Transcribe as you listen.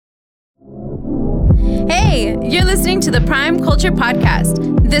Hey, you're listening to the Prime Culture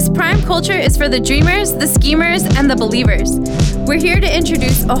Podcast. This Prime Culture is for the dreamers, the schemers, and the believers. We're here to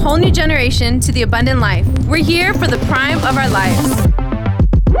introduce a whole new generation to the abundant life. We're here for the prime of our lives.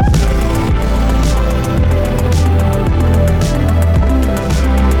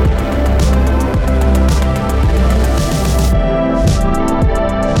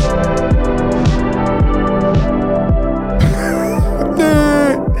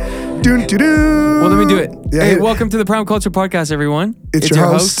 Well, let me do it. Yeah, hey, welcome to the Prime Culture Podcast, everyone. It's your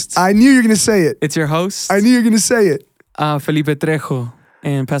host. I knew you were going to say it. It's your host. I knew you were going to say it. Felipe Trejo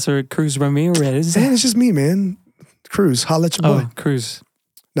and Pastor Cruz Ramirez. Man, it's just me, man. Cruz, holla at your boy. Cruz.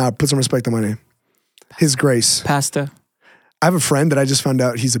 Nah, put some respect on my name. His Grace. Pasta. I have a friend that I just found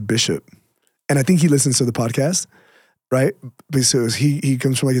out he's a bishop. And I think he listens to the podcast, right? Because he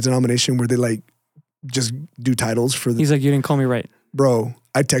comes from like a denomination where they like just do titles for the... He's like, you didn't call me right. Bro,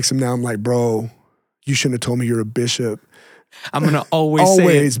 I text him now. I'm like, bro, you shouldn't have told me you're a bishop. I'm going to always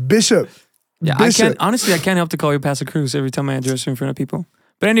say it. Bishop. Yeah, bishop. I can't help to call you Pastor Cruz every time I address you in front of people.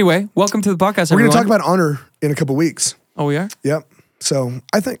 But anyway, welcome to the podcast, We're everyone. going to talk about honor in a couple weeks. Oh, we are? Yep. So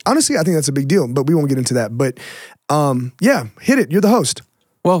I think that's a big deal, but we won't get into that. But yeah, hit it. You're the host.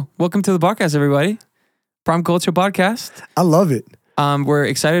 Well, welcome to the podcast, everybody. Prime Culture Podcast. I love it. We're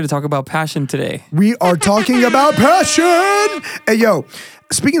excited to talk about passion today. We are talking about passion. Hey, yo,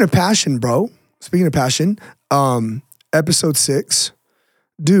 speaking of passion, bro, episode 6,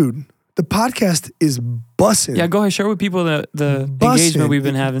 dude, the podcast is bussin'. Yeah, go ahead. Share with people the engagement we've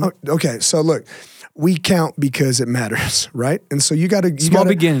been having. Okay, so look, we count because it matters, right? And so you got to... Small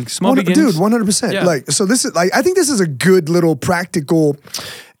beginnings. Dude, 100%. Yeah. Like, so this is like, I think this is a good little practical...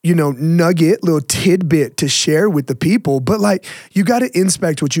 nugget, little tidbit to share with the people, but like you got to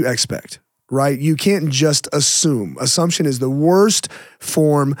inspect what you expect, right? You can't just assume. Assumption is the worst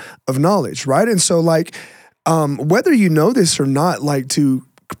form of knowledge, right? And so like, whether you know this or not, like to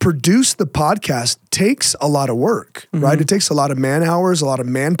produce the podcast takes a lot of work, right? It takes a lot of man hours, a lot of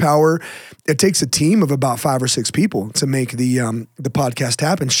manpower. It takes a team of about 5 or 6 people to make the podcast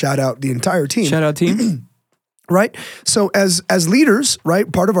happen. Shout out the entire team. Shout out team. Right. So as leaders, right,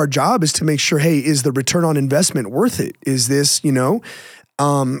 part of our job is to make sure, hey, is the return on investment worth it? Is this, and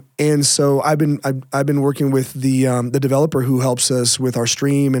so I've been working with the developer who helps us with our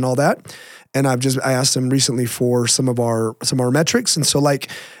stream and all that. And I asked him recently for some of our metrics. And so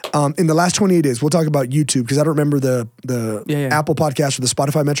like in the last 28 days, we'll talk about YouTube because I don't remember the Apple podcast or the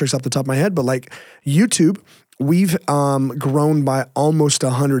Spotify metrics off the top of my head, but like YouTube, we've grown by almost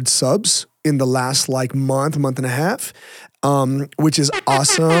 100 subs in the last like month and a half, which is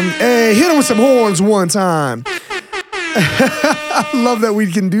awesome. Hey, hit him with some horns one time. I love that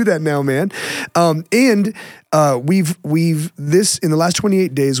we can do that now, man. And we've this in the last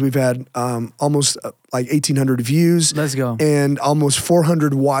 28 days, we've had almost like 1,800 views. Let's go. And almost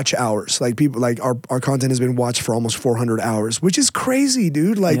 400 watch hours. Like people, like our content has been watched for almost 400 hours, which is crazy,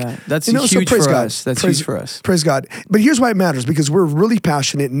 dude. Like that's huge for us. That's huge for us. Praise God. But here's why it matters, because we're really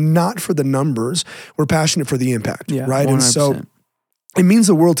passionate, not for the numbers. We're passionate for the impact, right? 100%. And so it means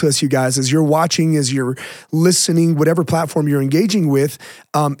the world to us, you guys, as you're watching, as you're listening, whatever platform you're engaging with,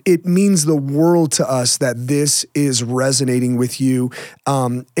 it means the world to us that this is resonating with you.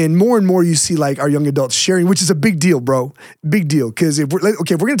 And more you see like our young adults sharing, which is a big deal, bro. Big deal. Because if we're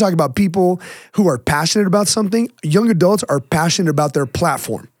going to talk about people who are passionate about something, young adults are passionate about their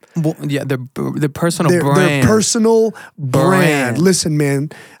platform. Well, yeah, the personal brand. Their personal brand. Listen, man,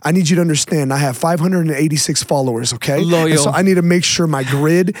 I need you to understand. I have 586 followers, okay? Loyal. And so I need to make sure my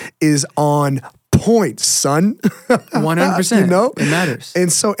grid is on point, son. 100%. It matters. And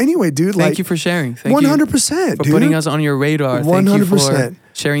so anyway, dude, thank you for sharing. Thank 100%, you for dude. putting us on your radar. 100%. Thank you for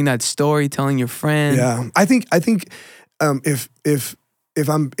sharing that story, telling your friend. Yeah, I think if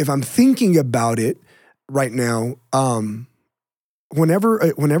I'm thinking about it right now,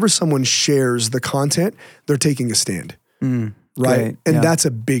 whenever someone shares the content, they're taking a stand, right? And that's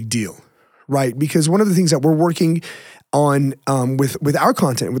a big deal, right? Because one of the things that we're working on with our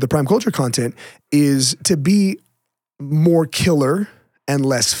content, with the Prime Culture content, is to be more killer and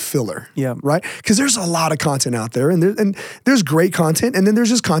less filler, right? Because there's a lot of content out there, and there's great content, and then there's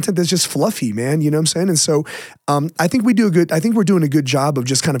just content that's just fluffy, man. You know what I'm saying? And so I think we're doing a good job of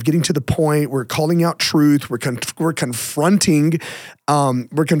just kind of getting to the point. We're calling out truth. We're confronting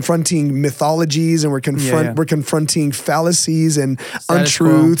mythologies, and we're confronting fallacies and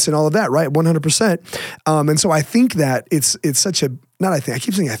untruths and all of that, right? 100%. And so I think that it's such a, not I think, I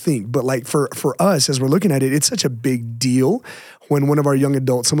keep saying I think, but like for us as we're looking at it, it's such a big deal when one of our young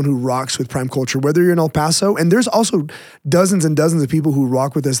adults, someone who rocks with Prime Culture, whether you're in El Paso, and there's also dozens and dozens of people who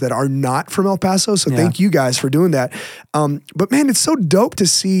rock with us that are not from El Paso. So thank you guys for doing that. But man, it's so dope to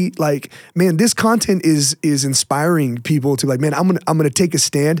see, like, man, this content is inspiring people to, like, man, I'm gonna take a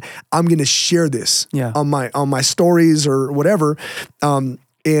stand. I'm gonna share this on my stories or whatever.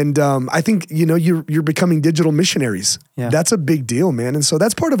 And I think, you're becoming digital missionaries. Yeah. That's a big deal, man. And so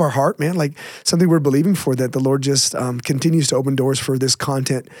that's part of our heart, man, like something we're believing for, that the Lord just continues to open doors for this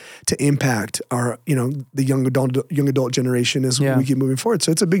content to impact our, the young adult generation as we keep moving forward.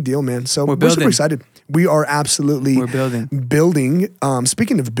 So it's a big deal, man. So we're super excited. We are absolutely building.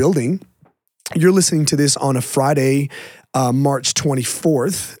 Speaking of building, you're listening to this on a Friday, March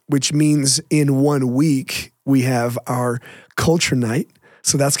 24th, which means in 1 week we have our Culture Night.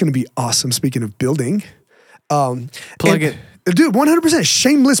 So that's going to be awesome. Speaking of building, plug it, dude. 100%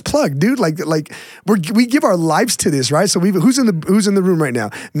 shameless plug, dude. Like we give our lives to this, right? So who's in the room right now?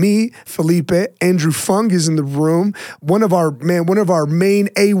 Me, Felipe, Andrew Fung is in the room. One of our main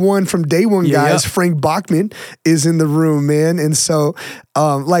A1 from day one guys, Frank Bachman, is in the room, man. And so,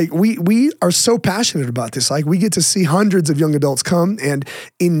 we are so passionate about this. Like, we get to see hundreds of young adults come and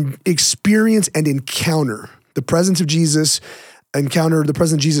experience and encounter the presence of Jesus. Encounter the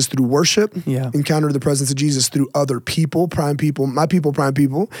presence of Jesus through worship, encounter the presence of Jesus through other people, Prime people,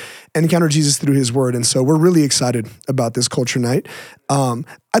 and encounter Jesus through his word. And so we're really excited about this Culture Night. I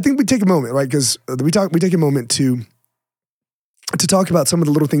think we take a moment, right? Because we take a moment to talk about some of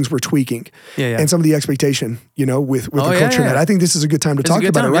the little things we're tweaking and some of the expectation, with the Culture Night. I think this is a good time to talk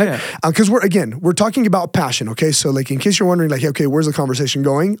about it, right? Because we're talking about passion, okay? So, like, in case you're wondering, like, okay, where's the conversation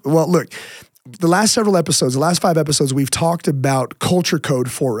going? Well, look, the last 5 episodes, we've talked about culture code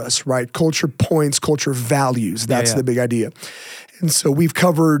for us, right? Culture points, culture values. That's the big idea. And so we've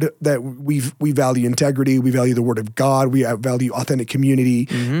covered that we value integrity, we value the word of God, we value authentic community.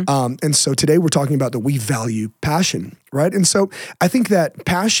 And so today we're talking about that we value passion, right? And so I think that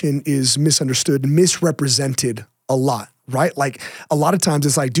passion is misunderstood, misrepresented a lot. Right? Like, a lot of times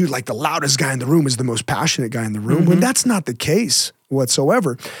it's like, dude, like, the loudest guy in the room is the most passionate guy in the room, when that's not the case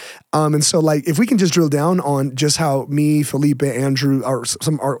whatsoever. And so, like, if we can just drill down on just how me, Felipe, Andrew, our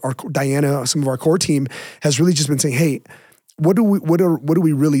Diana, some of our core team has really just been saying, hey, what do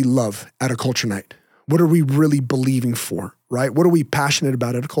we really love at a Culture Night? What are we really believing for? Right? What are we passionate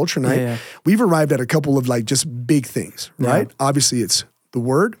about at a Culture Night? We've arrived at a couple of, like, just big things, right? Obviously, it's the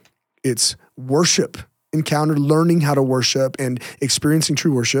word, it's worship. Encounter, learning how to worship and experiencing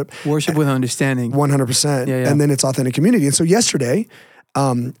true worship. Worship with understanding. 100%. And then it's authentic community. And so yesterday,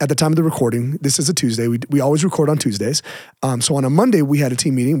 at the time of the recording, this is a Tuesday. We always record on Tuesdays. So on a Monday, we had a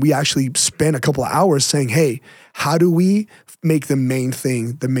team meeting. We actually spent a couple of hours saying, hey, how do we make the main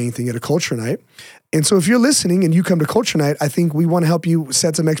thing at a Culture Night? And so if you're listening and you come to Culture Night, I think we want to help you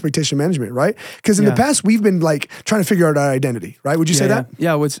set some expectation management, right? Because in the past, we've been, like, trying to figure out our identity, right? Would you say that?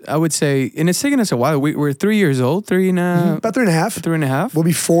 Yeah, I would say, and it's taken us a while. We're 3 years old, about 3.5. We'll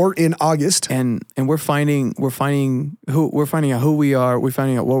be 4 in August. And we're finding out who we are, we're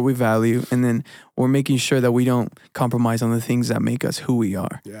finding out what we value, and then we're making sure that we don't compromise on the things that make us who we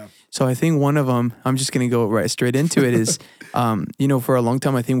are. Yeah. So I think one of them, I'm just going to go right straight into it, is, for a long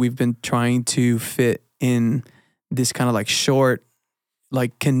time, I think we've been trying to fit in this kind of, like, short,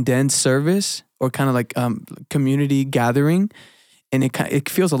 like, condensed service, or kind of like community gathering. And it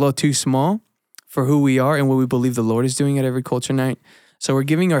feels a little too small for who we are and what we believe the Lord is doing at every Culture Night. So we're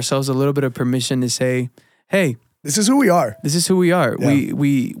giving ourselves a little bit of permission to say, hey, this is who we are. This is who we are. Yeah.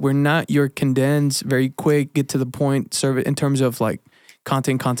 We're not your condensed, very quick, get to the point service in terms of, like,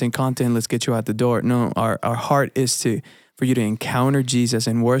 content, let's get you out the door. No, our heart is for you to encounter Jesus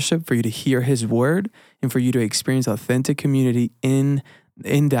in worship, for you to hear his word, and for you to experience authentic community in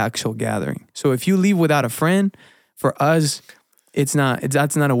the actual gathering. So if you leave without a friend, for us, that's not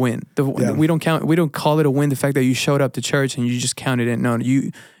a win. We don't call it a win, the fact that you showed up to church and you just counted it. No,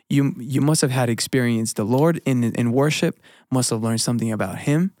 you must have had experienced the Lord in worship, must have learned something about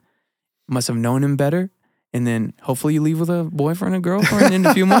him, must have known him better. And then hopefully you leave with a boyfriend or girlfriend in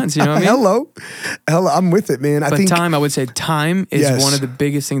a few months. You know what I mean? Hello, I'm with it, man. I would say time is one of the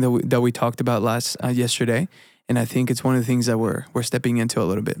biggest things that we talked about yesterday. And I think it's one of the things that we're stepping into a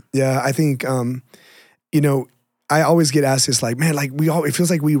little bit. Yeah, I think, I always get asked this, like, man, like, it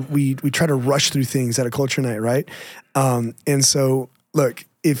feels like we try to rush through things at a Culture Night, right? And so, look,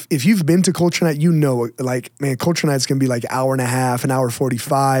 if you've been to Culture Night, like, man, Culture Night's gonna be like an hour and a half, an hour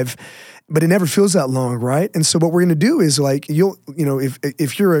 45. But it never feels that long, right? And so what we're gonna do is, like,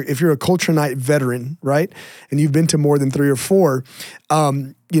 if you're a Culture Night veteran, right, and you've been to more than 3 or 4,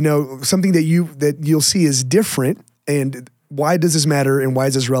 something that you'll see is different, and why does this matter and why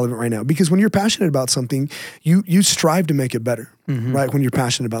is this relevant right now? Because when you're passionate about something, you strive to make it better, right? When you're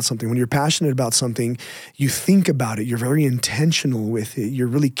passionate about something. When you're passionate about something, you think about it. You're very intentional with it. You're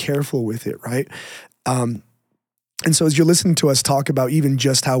really careful with it, right? And so as you're listening to us talk about even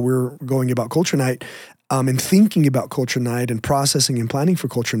just how we're going about Culture Night, and thinking about Culture Night and processing and planning for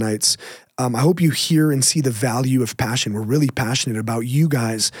Culture Nights, I hope you hear and see the value of passion. We're really passionate about you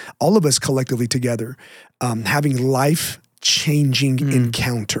guys, all of us collectively together, having life-changing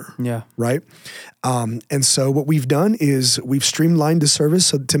encounter, right? And so what we've done is we've streamlined the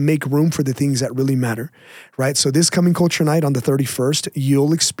service to make room for the things that really matter, right? So this coming Culture Night on the 31st,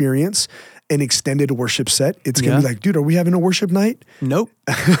 you'll experience an extended worship set. It's going to be like, dude, are we having a worship night? Nope.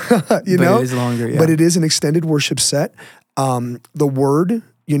 But it is longer, But it is an extended worship set. The word,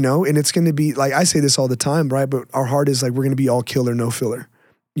 and it's going to be, like I say this all the time, right? But our heart is like, we're going to be all killer, no filler.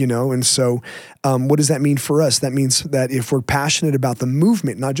 And so what does that mean for us? That means that if we're passionate about the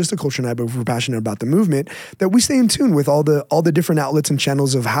movement, not just the Culture Night, but if we're passionate about the movement, that we stay in tune with all the different outlets and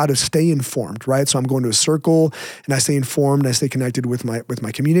channels of how to stay informed, right? So I'm going to a circle and I stay informed, I stay connected with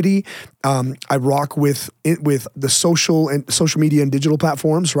my community. I rock with the social media and digital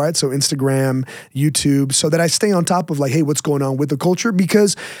platforms, right? So Instagram, YouTube, so that I stay on top of like, hey, what's going on with the culture?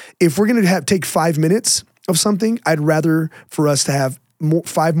 Because if we're going to take 5 minutes of something, I'd rather for us to have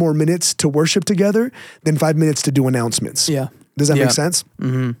 5 more minutes to worship together than 5 minutes to do announcements. Yeah. Does that make sense?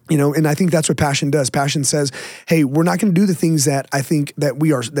 Mm-hmm. And I think that's what passion does. Passion says, hey, we're not going to do the things that I think that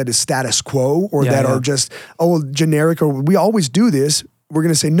is status quo or are just, generic, or we always do this. We're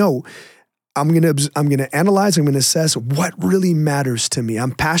going to say, no, I'm going to analyze, I'm going to assess what really matters to me.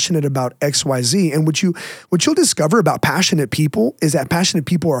 I'm passionate about XYZ. And what you'll discover about passionate people is that passionate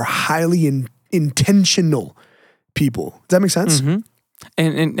people are highly intentional people. Does that make sense? Mm-hmm.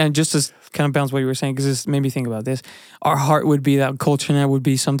 And just to kind of bounce what you were saying, because this made me think about this, our heart would be that Culture Night would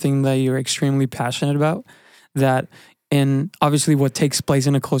be something that you're extremely passionate about, that in obviously what takes place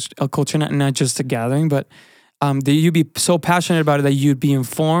in a Culture Night, not just a gathering, but that you'd be so passionate about it that you'd be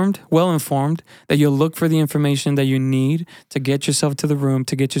well informed, that you'll look for the information that you need to get yourself to the room,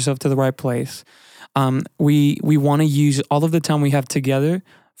 to get yourself to the right place. We want to use all of the time we have together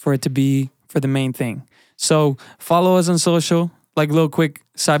for it to be for the main thing. So follow us on social. Like a little quick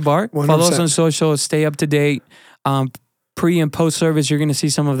sidebar, 100%. Follow us on social, stay up to date. Pre and post service, you're going to see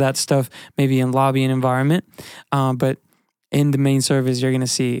some of that stuff maybe in lobby and environment. But in the main service, you're going to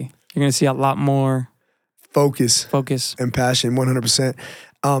see a lot more focus and passion, 100%.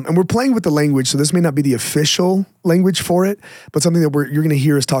 And we're playing with the language, so this may not be the official language for it, but something that you're going to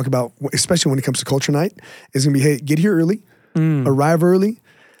hear us talk about, especially when it comes to Culture Night, is going to be, hey, get here early, arrive early,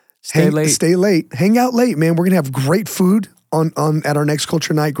 stay late, hang out late, man. We're going to have great food on at our next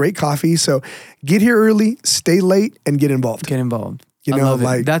Culture Night, great coffee. So get here early, stay late, and get involved. I love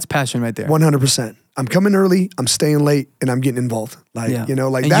it. That's passion right there. 100%. I'm coming early, I'm staying late, and I'm getting involved.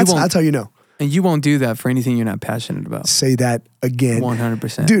 That's how you know. And you won't do that for anything you're not passionate about. Say that again.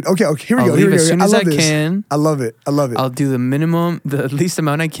 100%. Dude, okay, here we go. Leave as soon as I can. I love it. I'll do the least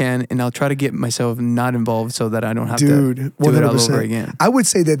amount I can, and I'll try to get myself not involved so that I don't have to do 100%. It all over again. I would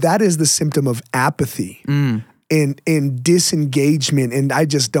say that is the symptom of apathy. And disengagement, and I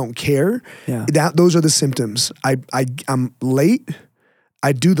just don't care. Yeah. Those are the symptoms. I'm late.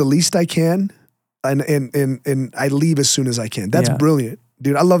 I do the least I can, and I leave as soon as I can. That's brilliant,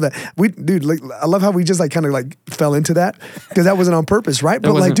 dude. I love that. I love how we just kind of fell into that, because that wasn't on purpose, right?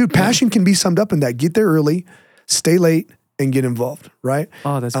 But passion can be summed up in that: get there early, stay late, and get involved, right?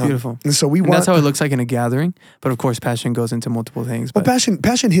 Oh, that's beautiful. And so that's how it looks like in a gathering. But of course, passion goes into multiple things. But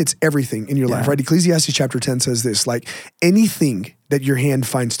passion hits everything in your life, right? Ecclesiastes chapter 10 says this, like anything that your hand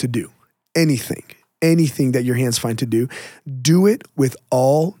finds to do, anything that your hands find to do it with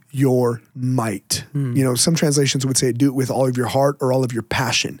all your might. Some translations would say do it with all of your heart or all of your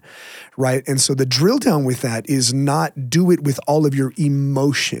passion, right? And so the drill down with that is not do it with all of your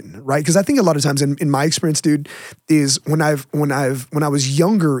emotion, right? Because I think a lot of times in my experience, dude, is when I was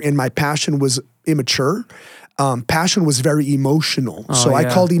younger and my passion was immature, passion was very emotional. I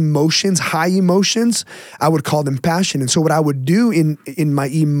called emotions, high emotions, I would call them passion. And so what I would do in my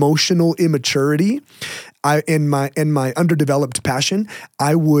emotional immaturity, in my underdeveloped passion,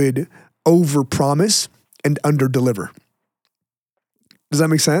 I would overpromise and underdeliver. Does that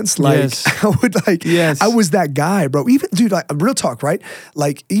make sense? Yes. I was that guy, bro. Even, dude, real talk, right?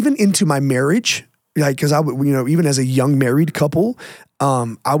 Even into my marriage, Like, because I would, even as a young married couple,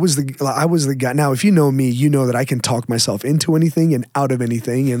 I was the guy. Now, if you know me, you know that I can talk myself into anything and out of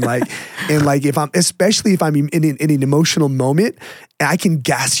anything, and like, especially if I'm in an emotional moment, I can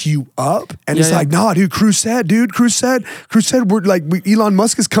gas you up, and it's like, nah, dude, Cruz said, we're like, Elon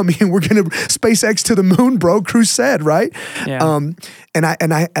Musk is coming, and we're gonna SpaceX to the moon, bro. Cruz said, right? Yeah. And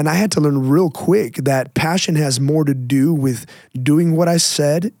I had to learn real quick that passion has more to do with doing what I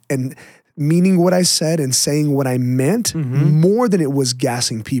said and meaning what I said and saying what I meant more than it was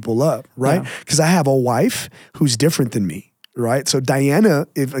gassing people up, right? Because I have a wife who's different than me, right? So Diana,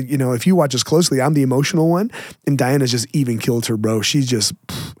 if you watch us closely, I'm the emotional one, and Diana's just even killed her, bro. She's just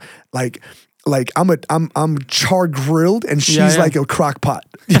like I'm char grilled, and she's like a crock pot.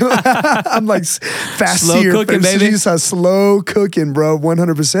 I'm like fast slow seared, cooking, baby. She's a slow cooking, bro,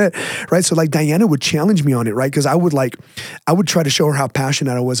 100%. Right. So like Diana would challenge me on it, right? Because I would try to show her how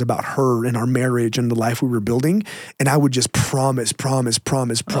passionate I was about her and our marriage and the life we were building, and I would just promise,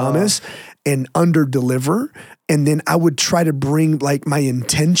 and under deliver, and then I would try to bring like my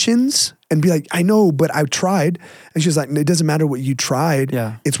intentions. And be like, I know, but I've tried. And she's like, it doesn't matter what you tried.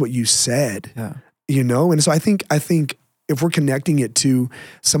 Yeah. It's what you said. Yeah. And so I think if we're connecting it to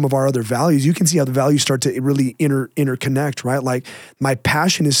some of our other values, you can see how the values start to really interconnect, right? Like my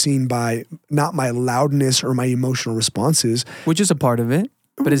passion is seen by not my loudness or my emotional responses. Which is a part of it,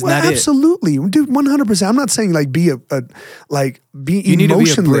 but it's not absolutely. Dude, 100%. I'm not saying like be you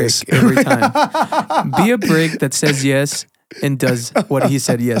emotionless. Need to be a brick every time. Be a brick that says yes and does what he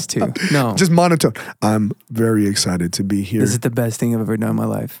said yes to. No. Just monotone. I'm very excited to be here. This is the best thing I've ever done in my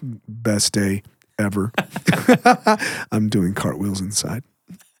life. Best day ever. I'm doing cartwheels inside.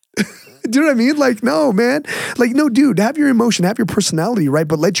 Do you know what I mean? Like, no, man. Like, no, dude, have your emotion, have your personality, right?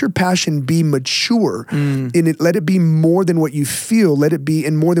 But let your passion be mature. In it, let it be more than what you feel. Let it be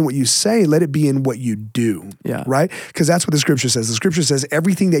in more than what you say. Let it be in what you do. Yeah. Right? Because that's what the scripture says. The scripture says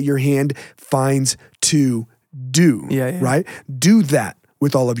everything that your hand finds to do, right? Do that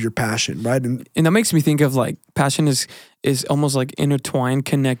with all of your passion, right? And that makes me think of like passion is almost like intertwined,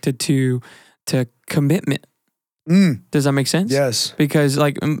 connected to commitment. Does that make sense? Yes. Because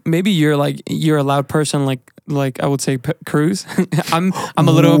like maybe you're a loud person, like I would say Cruz. I'm a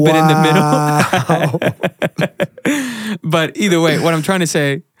little bit in the middle. But either way, what I'm trying to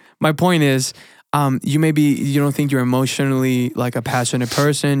say, my point is, you don't think you're emotionally like a passionate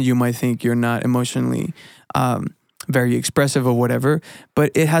person. You might think you're not emotionally very expressive or whatever, but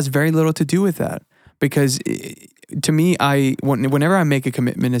it has very little to do with that. Because to me, whenever I make a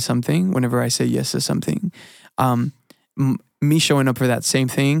commitment to something, whenever I say yes to something, me showing up for that same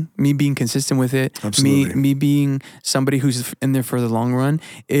thing, me being consistent with it, me being somebody who's in there for the long run,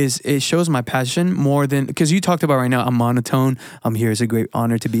 it shows my passion more than, because you talked about right now, I'm monotone, I'm here, it's a great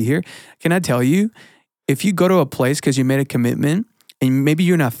honor to be here. Can I tell you, if you go to a place because you made a commitment and maybe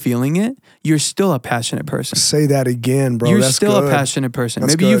you're not feeling it, you're still a passionate person. Say that again, bro. You're That's still good. a passionate person.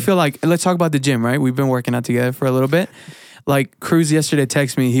 That's Maybe good. you feel like, let's talk about the gym, right? We've been working out together for a little bit. Like Cruz yesterday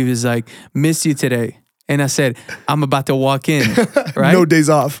texted me, he was like, missed you today. And I said, I'm about to walk in, right? No days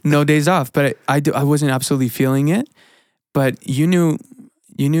off. No days off. But I wasn't absolutely feeling it. But you knew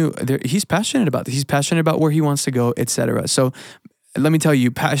he's passionate about this. He's passionate about where he wants to go, etc. So let me tell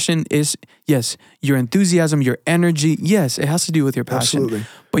you, passion is, yes, your enthusiasm, your energy. Yes, it has to do with your passion. Absolutely.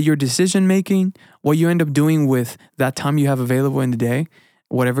 But your decision making, what you end up doing with that time you have available in the day,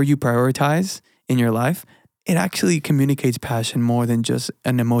 whatever you prioritize in your life, it actually communicates passion more than just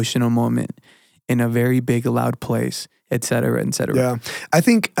an emotional moment in a very big, loud place, et cetera, et cetera. Yeah. I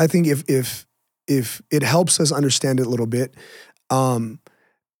think if it helps us understand it a little bit,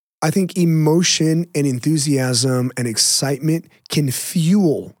 I think emotion and enthusiasm and excitement can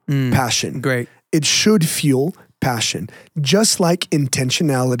fuel passion. Great. It should fuel passion, just like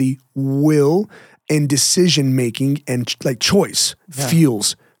intentionality, will, and decision making and like choice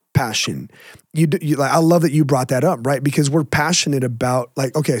fuels passion. I love that you brought that up, right? Because we're passionate about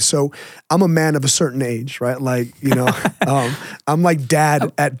like, okay, so I'm a man of a certain age, right? Like, I'm like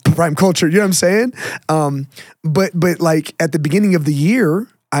dad at Prime Culture, you know what I'm saying? But like at the beginning of the year,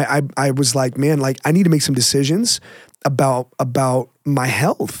 I was like, man, like I need to make some decisions about my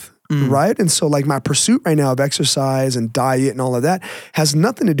health. Right. And so like my pursuit right now of exercise and diet and all of that has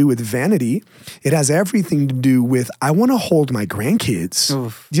nothing to do with vanity. It has everything to do with, I want to hold my grandkids.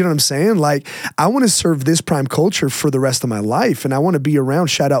 Oof. Do you know what I'm saying? Like I want to serve this Prime Culture for the rest of my life. And I want to be around,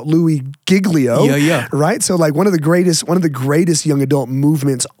 shout out Louis Giglio. Yeah. Right. So like one of the greatest young adult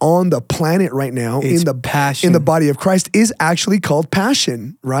movements on the planet right now It's in the passion. in the body of Christ is actually called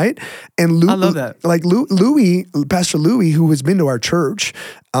passion. Right. And I love that. Like Louis, Pastor Louis, who has been to our church,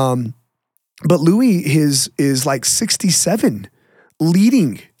 But Louis is like 67,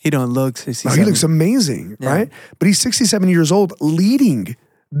 leading. He don't look 67. He looks amazing, right? But he's 67 years old, leading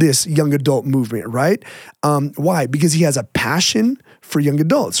this young adult movement, right? Why? Because he has a passion for young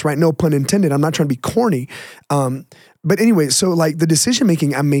adults, right? No pun intended. I'm not trying to be corny. But anyway, so like the decision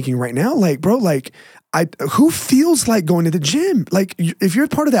making I'm making right now, like, bro, like who feels like going to the gym? Like if you're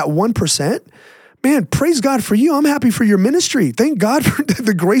part of that 1%, man, praise God for you. I'm happy for your ministry. Thank God for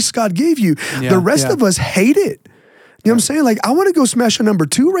the grace God gave you. The rest of us hate it. You know what I'm saying? Like, I want to go smash a number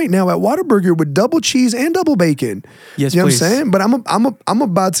 2 right now at Whataburger with double cheese and double bacon. Yes, you know please. what I'm saying? But I'm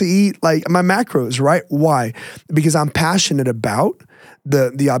about to eat like my macros, right? Why? Because I'm passionate about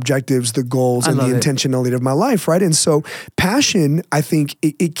the objectives, the goals, and the intentionality of my life, right? And so passion, I think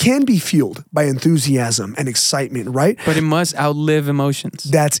it can be fueled by enthusiasm and excitement, right? But it must outlive emotions.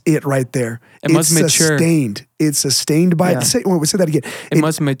 That's it right there. It must mature. It's sustained by, say that again. It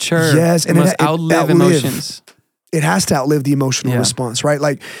must mature. Yes. And it must outlive emotions. It has to outlive the emotional response, right?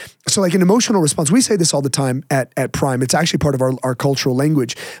 Like, so like an emotional response, we say this all the time at Prime. It's actually part of our cultural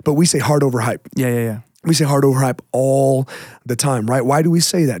language, but we say heart over hype. Yeah. We say heart over hype all the time, right? Why do we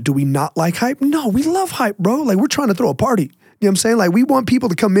say that? Do we not like hype? No, we love hype, bro. Like, we're trying to throw a party. You know what I'm saying? Like, we want people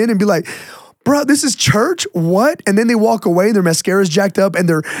to come in and be like, bro, this is church? What? And then they walk away and their mascara's jacked up and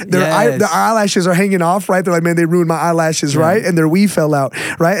their eyelashes are hanging off, right? They're like, man, they ruined my eyelashes, right? And their weave fell out,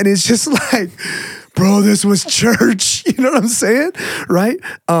 right? And it's just like, bro, this was church. You know what I'm saying? Right?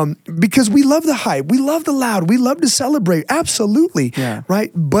 Because we love the hype. We love the loud. We love to celebrate. Absolutely. Yeah.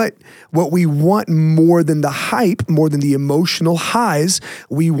 Right? But what we want more than the hype, more than the emotional highs,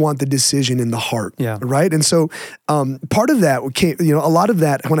 we want the decision in the heart. Yeah. Right? And so part of that came, a lot of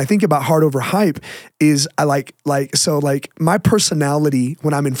that, when I think about heart over hype, is I like my personality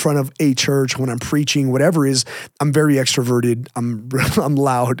when I'm in front of a church, when I'm preaching, whatever is, I'm very extroverted. I'm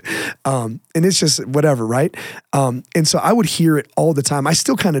loud. And it's just whatever, right? And so I would hear it all the time. I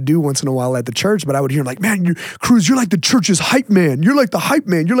still kind of do once in a while at the church, but I would hear like, man, Cruz, you're like the church's hype man. You're like the hype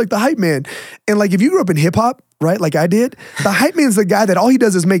man. You're like the hype man. And like, if you grew up in hip hop, right? Like I did, the hype man's the guy that all he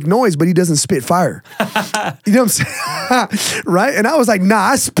does is make noise, but he doesn't spit fire. You know what I'm saying? Right? And I was like, nah,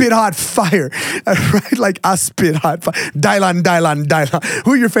 I spit hot fire. Right? Like I spit hot fire. Dylan.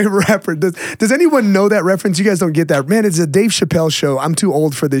 Who are your favorite rapper? Does anyone know that reference? You guys don't get that. Man, it's a Dave Chappelle show. I'm too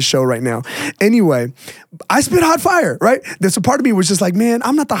old for this show right now. Anyway, I spit hot fire, right? There's a part of me was just like, man,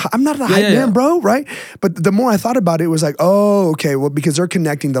 I'm not the hype man, bro, right? But the more I thought about it, it was like, oh, okay, well, because they're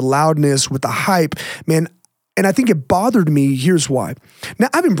connecting the loudness with the hype, man. And I think it bothered me. Here's why. Now,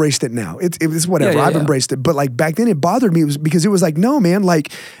 I've embraced it now. It's whatever. I've embraced it. But like back then it bothered me because it was like, no, man, like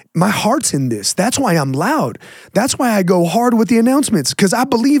my heart's in this. That's why I'm loud. That's why I go hard with the announcements, because I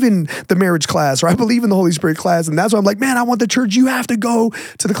believe in the marriage class, or I believe in the Holy Spirit class. And that's why I'm like, man, I want the church. You have to go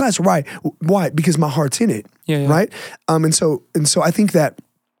to the class. Why? Because my heart's in it. Right? And so I think that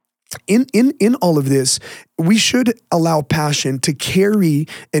in all of this, we should allow passion to carry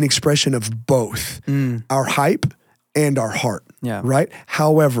an expression of both our hype and our heart. Right.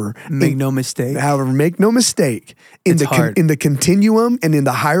 However, make no mistake. In the continuum and in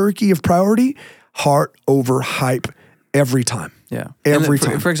the hierarchy of priority, heart over hype every time. Every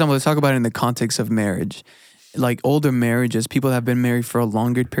time. For example, let's talk about it in the context of marriage. Like older marriages, people that have been married for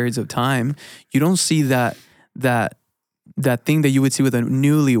longer periods of time, you don't see that thing that you would see with a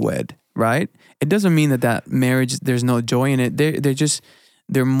newlywed, right? It doesn't mean that marriage, there's no joy in it.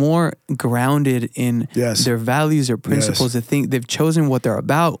 They're more grounded in their values, their principles. They've chosen what they're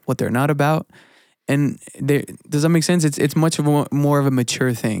about, what they're not about. And does that make sense? It's much more of a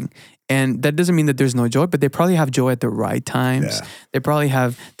mature thing. And that doesn't mean that there's no joy, but they probably have joy at the right times. They probably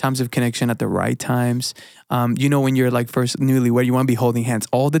have times of connection at the right times. When you're like first newlywed, you want to be holding hands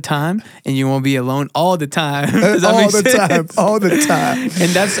all the time, and you won't be alone all the time. Does that make sense? All the time.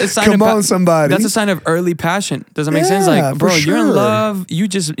 And that's a sign Come on, somebody. That's a sign of early passion. Does that make sense? Like, bro, you're in love. You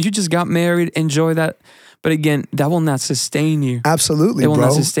just got married. Enjoy that. But again, that will not sustain you. Absolutely, it will bro.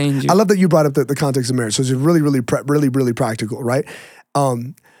 not sustain you. I love that you brought up the context of marriage. So it's really, really, really practical, right?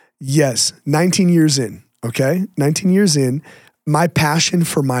 Yes, 19 years in, okay? 19 years in, my passion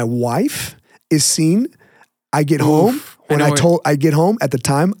for my wife is seen. I get home. I get home at the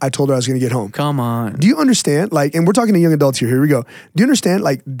time I told her I was going to get home. Come on. Do you understand? Like, and we're talking to young adults here. Here we go. Do you understand?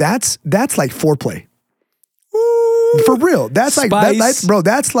 Like, that's like foreplay. For real. That's like, that's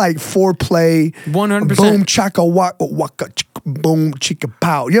like foreplay. 100%. Boom, chaka, waka, boom, chicka,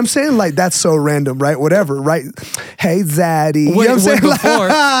 pow. You know what I'm saying? Like, that's so random, right? Whatever, right? Hey, Zaddy. You know what I'm saying?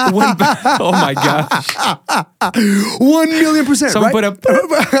 Oh my gosh. 1,000,000%. Someone right? put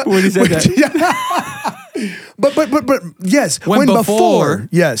up when he said that. But But yes, When before,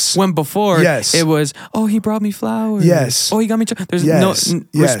 yes. When before, Yes. it was, oh, he brought me flowers. Yes. Oh, he got me. There's Yes. no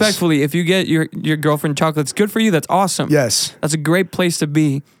Yes. respectfully. If you get your girlfriend chocolates, good for you. That's awesome. Yes. That's a great place to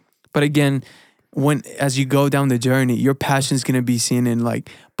be. But again, as you go down the journey, your passion is gonna be seen in like,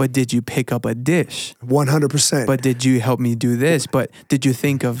 but did you pick up a dish? 100%. But did you help me do this? But did you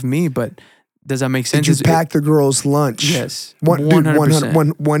think of me? But does that make sense? Did you pack the girl's lunch? Yes.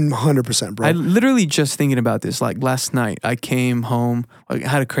 100%. 100%, bro. I literally just thinking about this. Like last night, I came home. Like I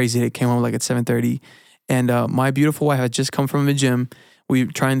had a crazy day. Came home like at 7:30, and my beautiful wife had just come from the gym. We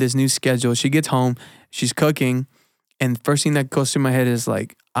were trying this new schedule. She gets home. She's cooking, and first thing that goes through my head is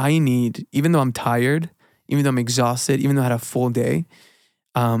like, I need, even though I'm tired, even though I'm exhausted, even though I had a full day,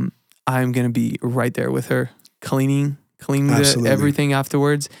 I'm gonna be right there with her, cleaning everything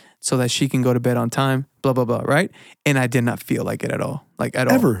afterwards, so that she can go to bed on time, blah, blah, blah, right? And I did not feel like it at all. Like at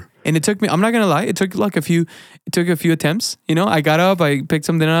all. Ever. And it took me, I'm not gonna lie, it took a few attempts. You know, I got up, I picked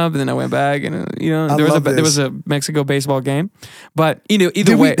something up, and then I went back, and there was a Mexico baseball game. But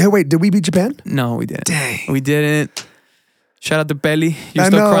either way. Did we beat Japan? No, we didn't. Dang. We didn't. Shout out to Pelly. You're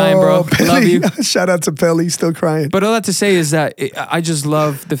still crying, bro. Pelly. Love you. Shout out to Pelly, still crying. But all that to say is that I just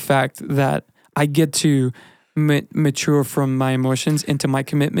love the fact that I get to mature from my emotions into my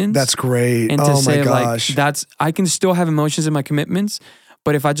commitments. That's great. And to oh say my gosh. like I can still have emotions in my commitments,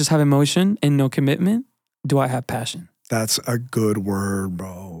 but if I just have emotion and no commitment, do I have passion? That's a good word,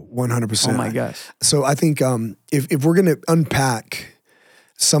 bro. 100%. Oh my gosh. So I think if we're gonna unpack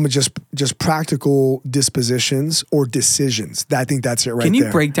some of just practical dispositions or decisions, I think that's it right there. Can you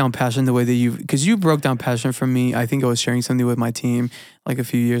break down passion the way that because you broke down passion for me. I think I was sharing something with my team like a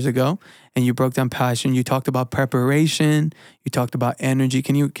few years ago, and you broke down passion. You talked about preparation. You talked about energy.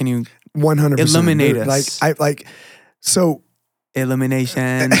 Can you 100% illuminate us? So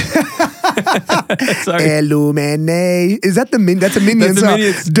elimination. Sorry. Illuminate. Is that that's a Minions? That's the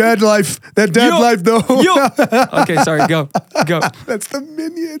Minions. Dead life. That dead life though. Okay, sorry. Go. That's the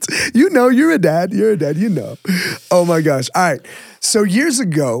Minions. You're a dad. Oh my gosh. All right. So years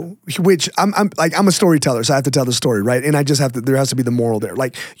ago, which I'm a storyteller, so I have to tell the story, right? And there has to be the moral there.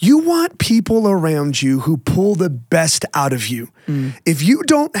 Like, you want people around you who pull the best out of you. If you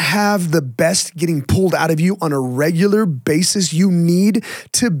don't have the best getting pulled out of you on a regular basis, you need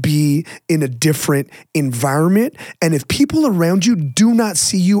to be in a different environment. And if people around you do not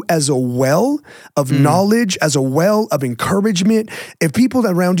see you as a well of knowledge, as a well of encouragement, if people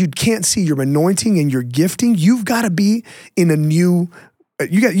around you can't see your anointing and your gifting, you've got to be in a new,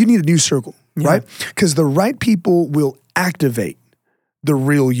 you need a new circle, right? Because the right people will activate the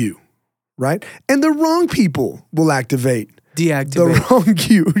real you, right? And the wrong people will deactivate the wrong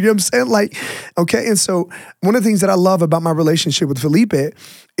you. You know what I'm saying? Like, okay. And so one of the things that I love about my relationship with Felipe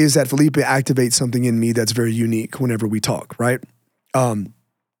is that Felipe activates something in me that's very unique whenever we talk, right? And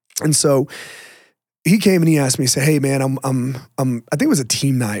so he came and he asked me, say, hey man, I'm I think it was a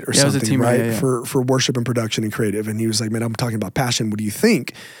team night or something, team right? Night, for worship and production and creative. And he was like, man, I'm talking about passion. What do you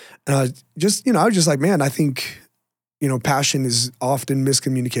think? And I was just like, man, I think, passion is often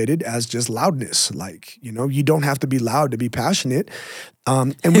miscommunicated as just loudness. Like, you don't have to be loud to be passionate.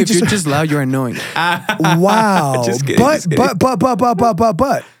 And if you're just loud, you're annoying. Wow. Just kidding, But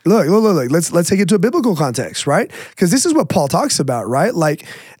look, let's take it to a biblical context, right? Because this is what Paul talks about, right? Like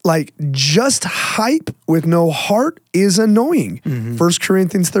just hype with no heart is annoying. 1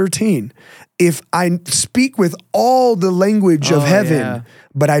 Corinthians 13. If I speak with all the language of heaven,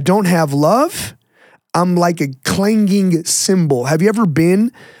 but I don't have love, I'm like a clanging cymbal. Have you ever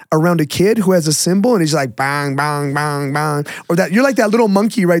been around a kid who has a cymbal and he's like bang, bang, bang, bang? Or that you're like that little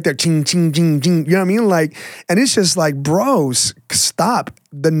monkey right there, ching, ching, ching, ching. You know what I mean? Like, and it's just like, bro, stop.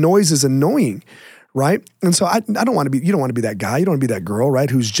 The noise is annoying, right? And so I don't want to be. You don't want to be that guy. You don't want to be that girl, right?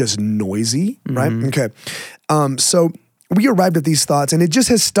 Who's just noisy, right? Okay. So we arrived at these thoughts, and it just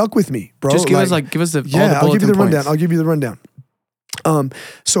has stuck with me, bro. Just give us all the I'll give you the rundown. points. I'll give you the rundown.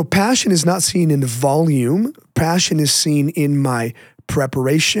 So passion is not seen in volume. Passion is seen in my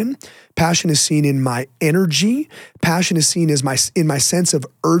preparation. Passion is seen in my energy. Passion is seen as in my sense of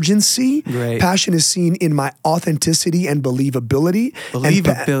urgency. Right. Passion is seen in my authenticity and believability.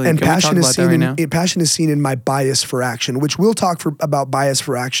 And passion is seen passion is seen in my bias for action, which we'll talk about bias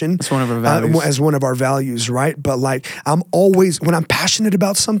for action. It's one of our values. As one of our values, right? But like, I'm always, when I'm passionate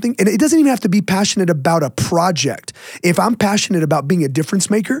about something, and it doesn't even have to be passionate about a project. If I'm passionate about being a difference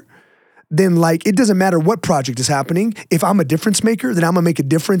maker, then like it doesn't matter what project is happening. If I'm a difference maker, then I'm gonna make a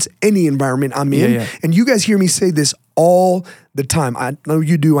difference any environment I'm in. Yeah. And you guys hear me say this all the time. I know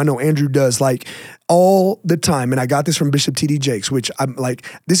you do. I know Andrew does, like all the time. And I got this from Bishop T.D. Jakes, which I'm like,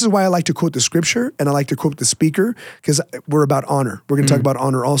 this is why I like to quote the scripture and I like to quote the speaker, because we're about honor. We're going to talk about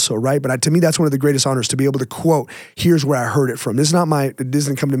honor also, right? But to me, that's one of the greatest honors, to be able to quote, here's where I heard it from. It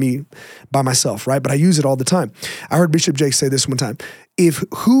doesn't come to me by myself, right? But I use it all the time. I heard Bishop Jakes say this one time: if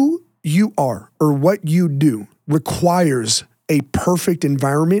who you are or what you do requires a perfect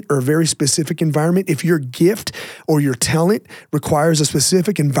environment or a very specific environment, if your gift or your talent requires a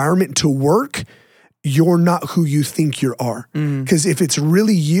specific environment to work, you're not who you think you are. Because if it's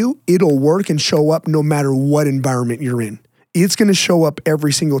really you, it'll work and show up no matter what environment you're in. It's going to show up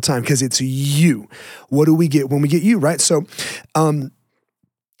every single time because it's you. What do we get when we get you, right? So,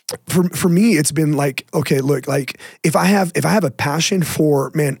 for me, it's been like, okay, look, like if I have a passion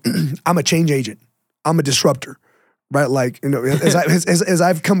for, man, I'm a change agent, I'm a disruptor, right? Like, you know, as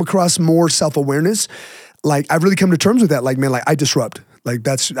I've come across more self-awareness, like I've really come to terms with that. Like, man, like I disrupt. Like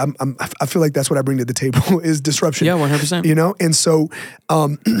that's, I feel like that's what I bring to the table is disruption. Yeah, 100%. You know, and so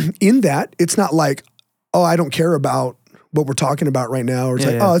in that, it's not like, oh, I don't care about what we're talking about right now, or it's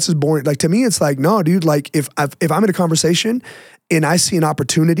oh, this is boring. Like to me, it's like, no, dude. Like if I'm in a conversation and I see an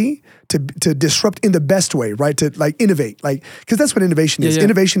opportunity to disrupt in the best way, right? To like innovate, like, because that's what innovation is.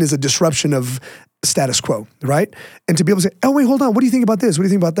 Innovation is a disruption of status quo, right? And to be able to say, oh wait, hold on, what do you think about this? What do you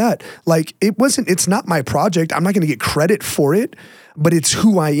think about that? Like it's not my project. I'm not going to get credit for it, but it's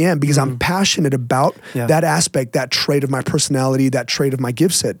who I am because I'm passionate about that aspect, that trait of my personality, that trait of my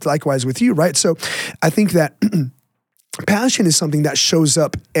gift set. Likewise with you, right? So I think that passion is something that shows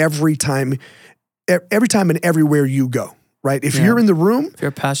up every time and everywhere you go. Right? If you're in the room, if you're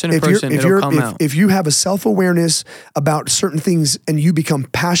a passionate person, it'll come out. If you have a self-awareness about certain things and you become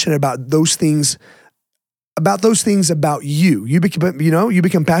passionate about those things about you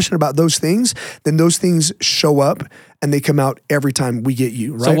become passionate about those things, then those things show up and they come out every time we get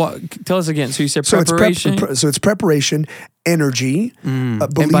you, right? So tell us again. So you said preparation. So it's preparation, energy. And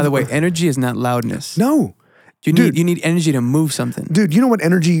by the way, energy is not loudness. No. You need energy to move something. Dude, you know what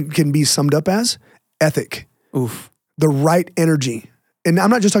energy can be summed up as? Ethic. Oof. The right energy. And I'm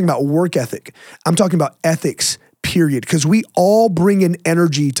not just talking about work ethic. I'm talking about ethics, period. Because we all bring an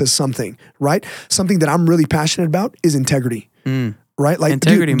energy to something, right? Something that I'm really passionate about is integrity, right? Like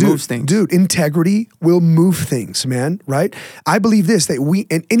integrity moves things. Dude, integrity will move things, man, right? I believe this, that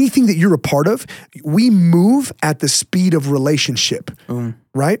and anything that you're a part of, we move at the speed of relationship,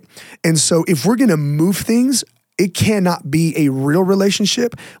 right? And so if we're going to move things, it cannot be a real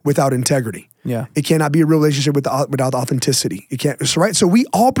relationship without integrity. Yeah. It cannot be a real relationship without authenticity. It can't, right? So we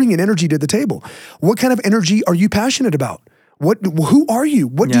all bring an energy to the table. What kind of energy are you passionate about? Who are you?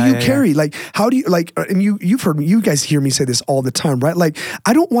 What do you carry? Yeah. Like, how do you, like, and you've heard me, you guys hear me say this all the time, right? Like,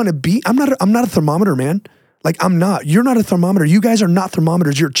 I don't want to be, I'm not a thermometer, man. Like I'm not. You're not a thermometer. You guys are not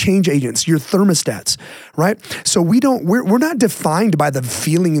thermometers. You're change agents. You're thermostats, right? So we're not defined by the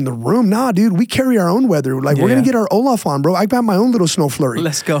feeling in the room. Nah, dude, we carry our own weather. Like we're gonna get our Olaf on, bro. I got my own little snow flurry.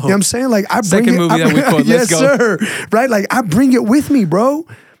 Let's go. You know what I'm saying? Like I bring Second movie that we quote. Yes, Let's go. sir. Right? Like I bring it with me, bro.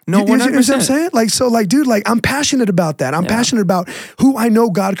 No, 100%. You know what I'm saying? Like, so like, dude, like I'm passionate about that. I'm passionate about who I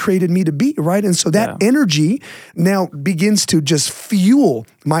know God created me to be, right? And so that energy now begins to just fuel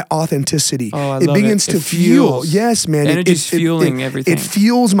my authenticity. Oh, it begins to fuel. Yes, man. Energy's fueling everything. It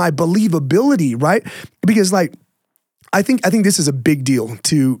fuels my believability, right? Because like, I think this is a big deal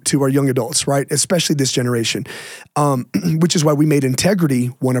to our young adults, right? Especially this generation, which is why we made integrity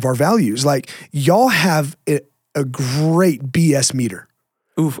one of our values. Like y'all have a great BS meter.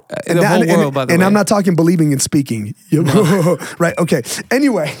 Oof. The whole world, by the way. And I'm not talking believing and speaking. No. Right, okay.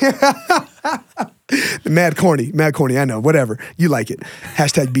 Anyway. Mad corny, I know, whatever. You like it.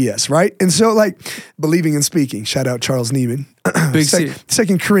 Hashtag BS, right? And so like believing and speaking. Shout out Charles Neiman. Big C.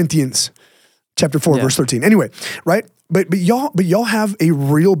 2 Corinthians chapter 4, verse 13. Anyway, right? But y'all have a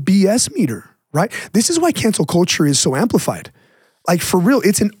real BS meter, right? This is why cancel culture is so amplified. Like for real,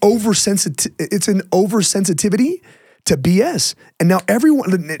 it's an oversensitivity to BS. And now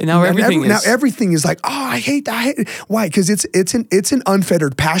everything is like, oh, I hate that. Why? Because it's an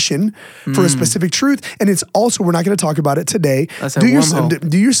unfettered passion for a specific truth. And it's also, we're not going to talk about it today.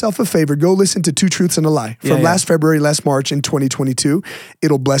 Do yourself a favor. Go listen to 2 Truths and a Lie from last March in 2022.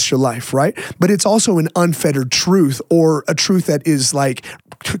 It'll bless your life, right? But it's also an unfettered truth, or a truth that is like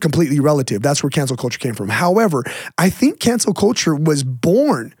completely relative. That's where cancel culture came from. However, I think cancel culture was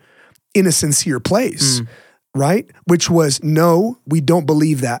born in a sincere place. right? Which was, no, we don't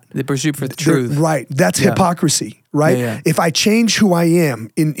believe that. The pursuit for the truth. Right. That's Yeah. hypocrisy, right? Yeah. If I change who I am,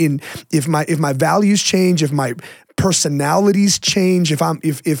 if my values change, if my personalities change, if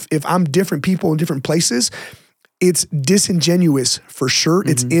I'm different people in different places, it's disingenuous for sure.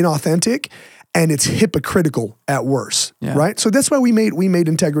 It's inauthentic, and it's hypocritical at worst, Yeah. right? So that's why we made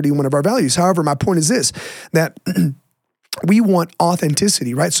integrity one of our values. However, my point is this, that we want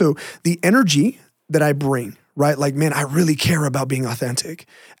authenticity, right? So the energy that I bring, right? Like, man, I really care about being authentic.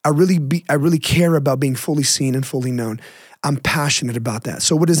 I really care about being fully seen and fully known. I'm passionate about that.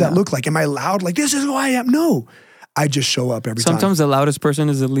 So what does that look like? Am I loud? Like, this is who I am? No. I just show up every time. Sometimes the loudest person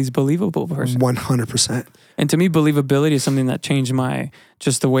is the least believable person. 100%. And to me, believability is something that changed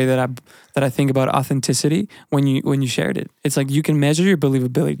just the way that I think about authenticity when you shared it. It's like you can measure your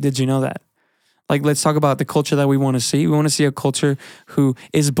believability. Did you know that? Like, let's talk about the culture that we want to see. We want to see a culture who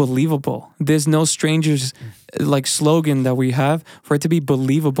is believable. There's no strangers like slogan that we have for it to be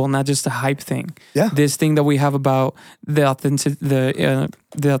believable, not just a hype thing. Yeah. This thing that we have about the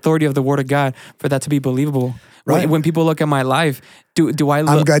authority of the Word of God, for that to be believable. Right. When people look at my life, do I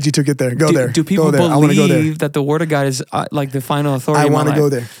look? I'm glad you took it there. Go there. Do people go there. I want to go there. believe that the Word of God is like the final authority? I want to go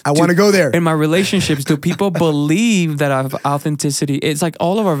there. I want to go there. In my relationships, do people believe that I have authenticity? It's like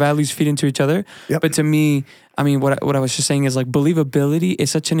all of our values feed into each other. Yep. But to me, I mean, what I was just saying is like believability is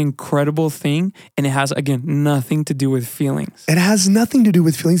such an incredible thing, and it has, again, nothing to do with feelings. It has nothing to do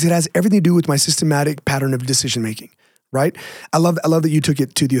with feelings. It has everything to do with my systematic pattern of decision making. Right? I love that you took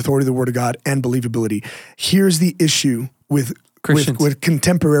it to the authority of the Word of God and believability. Here's the issue with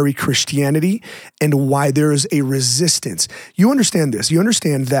contemporary Christianity and why there is a resistance. You understand this. You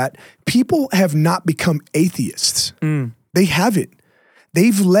understand that people have not become atheists. They haven't.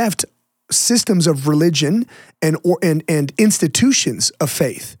 They've left systems of religion and institutions of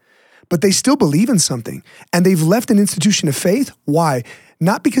faith, but they still believe in something. And they've left an institution of faith. Why?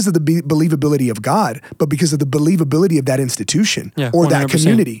 Not because of the believability of God, but because of the believability of that institution or 100%. That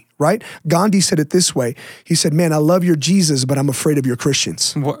community, right? Gandhi said it this way. He said, man, I love your Jesus, but I'm afraid of your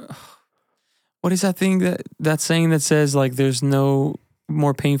Christians. What is that thing, that saying that says like there's no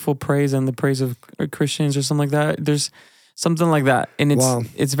more painful praise than the praise of Christians or something like that? There's something like that. And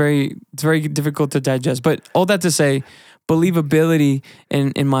it's very difficult to digest. But all that to say, believability,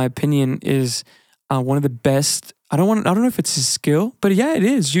 in my opinion, is one of the best. I don't know if it's a skill, but yeah, it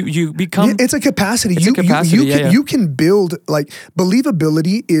is. You become. It's a capacity. You can build, like,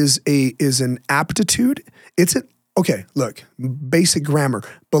 believability is an aptitude. Okay, look, basic grammar.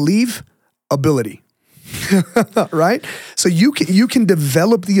 Believe ability. Right? So you can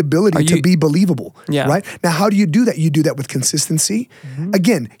develop the ability to be believable. Yeah. Right? Now, how do you do that? You do that with consistency.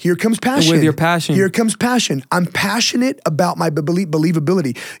 Again, here comes passion. With your passion. Here comes passion. I'm passionate about my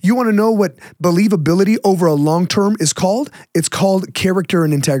believability. You want to know what believability over a long term is called? It's called character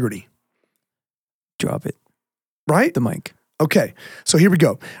and integrity. Drop it. Right? The mic. Okay, so here we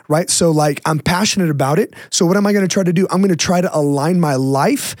go, right? So like, I'm passionate about it. So what am I going to try to do? I'm going to try to align my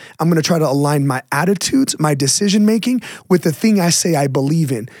life. I'm going to try to align my attitudes, my decision-making with the thing I say I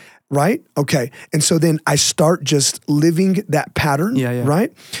believe in, right? Okay, and so then I start just living that pattern,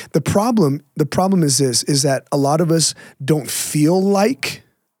 right? The problem is this, is that a lot of us don't feel like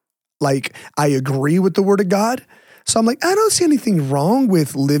I agree with the Word of God. So I'm like, I don't see anything wrong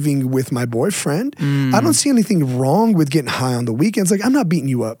with living with my boyfriend. I don't see anything wrong with getting high on the weekends. Like, I'm not beating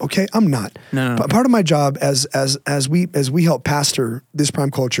you up, okay? I'm not. No. But part of my job as we help pastor this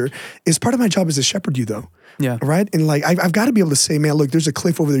Prime Culture is part of my job is to shepherd you, though. Yeah. Right? And like, I've got to be able to say, man, look, there's a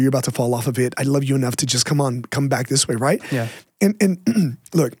cliff over there. You're about to fall off of it. I love you enough to just come back this way, right? Yeah. And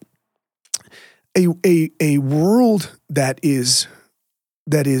look, a world that is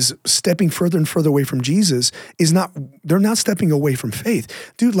stepping further and further away from Jesus they're not stepping away from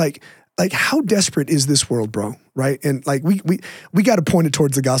faith. Dude, like how desperate is this world, bro? Right? And like we got to point it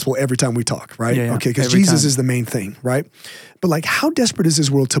towards the gospel every time we talk, right? Yeah, okay, because Jesus is the main thing, right? But like, how desperate is this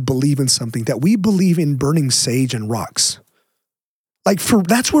world to believe in something that we believe in burning sage and rocks? Like,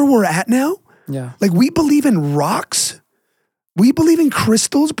 that's where we're at now? Yeah. Like, we believe in rocks? We believe in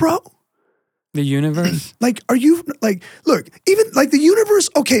crystals, bro? The universe? Like, are you, like, look, even like the universe,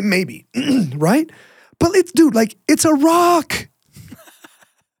 okay, maybe, right? But it's a rock.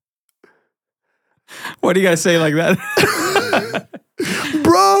 What do you guys say like that?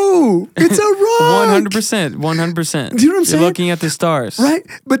 Bro, it's a rock. 100%. 100%. Do you know what I'm saying? You're looking at the stars. Right?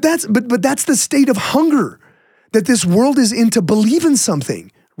 But that's the state of hunger that this world is in to believe in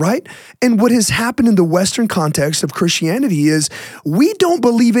something. right? And what has happened in the Western context of Christianity is we don't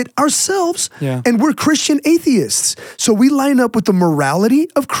believe it ourselves, and we're Christian atheists. So we line up with the morality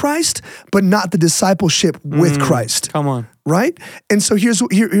of Christ, but not the discipleship with Christ. Come on. Right? And so here's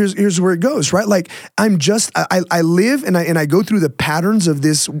where it goes, right? Like I live and I go through the patterns of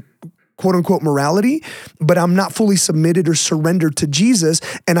this quote unquote morality, but I'm not fully submitted or surrendered to Jesus.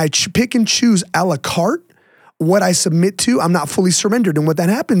 And I pick and choose a la carte what I submit to. I'm not fully surrendered. And what that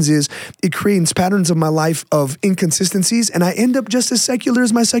happens is it creates patterns of my life of inconsistencies. And I end up just as secular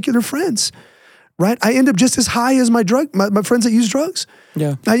as my secular friends, right? I end up just as high as my friends that use drugs.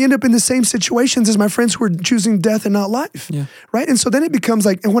 Yeah. I end up in the same situations as my friends who are choosing death and not life. Yeah. Right. And so then it becomes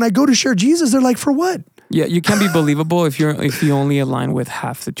like, and when I go to share Jesus, they're like, for what? Yeah, you can't be believable if you only align with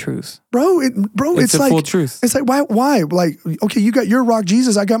half the truth. Bro, it's the like full truth. It's like why? Like, okay, you got your rock,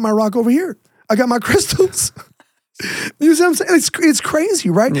 Jesus. I got my rock over here. I got my crystals. You see what I'm saying? It's crazy,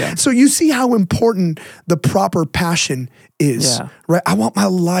 right? Yeah. So you see how important the proper passion is, right? I want my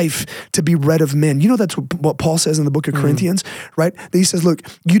life to be read of men. You know, that's what Paul says in the book of Corinthians, right? That he says, look,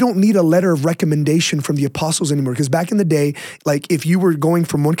 you don't need a letter of recommendation from the apostles anymore. Because back in the day, like if you were going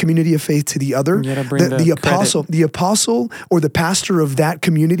from one community of faith to the other, the apostle or the pastor of that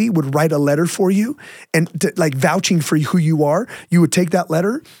community would write a letter for you and like vouching for who you are. You would take that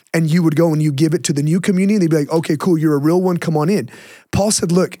letter and you would go and you give it to the new community. And they'd be like, okay, cool, you're a real one, come on in. Paul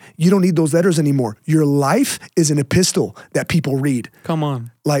said, look, you don't need those letters anymore. Your life is an epistle that people read. Come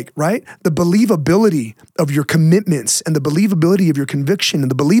on. Like, right? The believability of your commitments and the believability of your conviction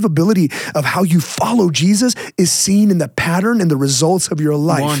and the believability of how you follow Jesus is seen in the pattern and the results of your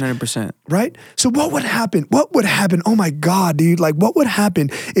life. 100%. Right? So what would happen? What would happen? Oh my God, dude. Like what would happen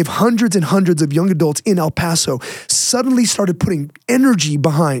if hundreds and hundreds of young adults in El Paso suddenly started putting energy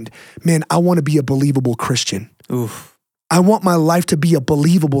behind, man, I want to be a believable Christian. Oof. I want my life to be a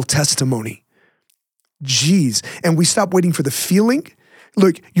believable testimony. Jeez. And we stop waiting for the feeling.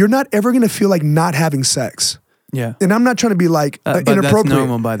 Look, you're not ever going to feel like not having sex. Yeah. And I'm not trying to be like inappropriate. That's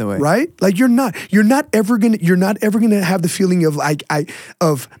normal, by the way. Right? Like you're not ever going to have the feeling of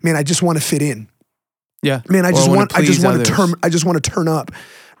man, I just want to fit in. Yeah. Man, I just want to turn up.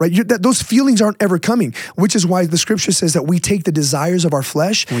 Right? Those feelings aren't ever coming, which is why the scripture says that we take the desires of our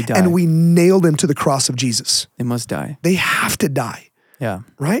flesh and we nail them to the cross of Jesus. They must die. They have to die. Yeah.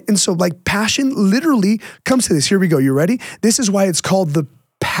 Right? And so like passion literally comes to this. Here we go. You ready? This is why it's called the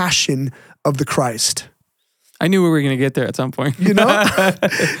passion of the Christ. I knew we were going to get there at some point. You know?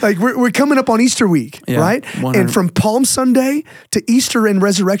 Like we're coming up on Easter week, right? 100. And from Palm Sunday to Easter and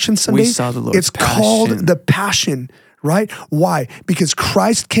Resurrection Sunday, we saw the Lord's called the passion. Right? Why? Because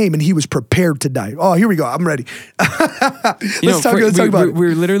Christ came and he was prepared to die. Oh, here we go. I'm ready. Let's talk about it.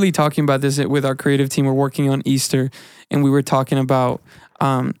 We're literally talking about this with our creative team. We're working on Easter and we were talking about,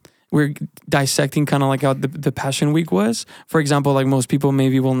 we're dissecting kind of like how the Passion Week was. For example, like most people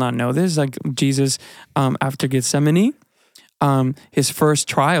maybe will not know this, like Jesus, after Gethsemane, his first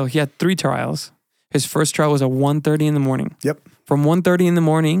trial, he had 3 trials. His first trial was at 1:30 in the morning. Yep. From 1:30 in the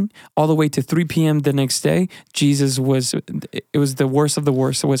morning all the way to 3 p.m. the next day, Jesus it was the worst of the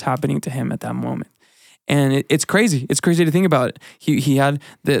worst that was happening to him at that moment. And it's crazy. It's crazy to think about it. He had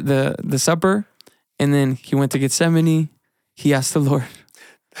the supper and then he went to Gethsemane. He asked the Lord,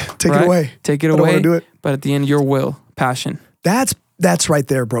 Take it away. Take it away. I don't want to do it. But at the end, your will, passion. That's right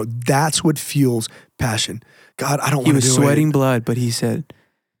there, bro. That's what fuels passion. God, I don't want to do it. He was sweating blood, but he said,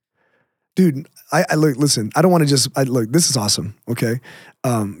 dude, I look, listen, I don't want to just, look, this is awesome, okay?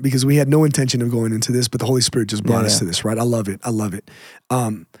 Because we had no intention of going into this, but the Holy Spirit just brought us to this, right? I love it.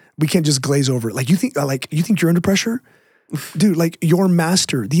 We can't just glaze over it. Like you think you're under pressure? Dude, like your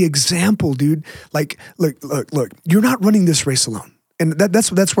master, the example, dude. Like, look, you're not running this race alone. And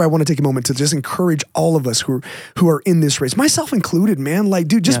that's where I want to take a moment to just encourage all of us who are in this race, myself included, man. Like,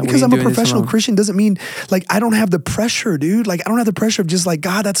 dude, just because I'm a professional Christian doesn't mean like I don't have the pressure, dude. Like I don't have the pressure of just like,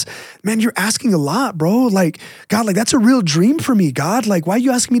 God, you're asking a lot, bro. Like, God, like that's a real dream for me, God. Like, why are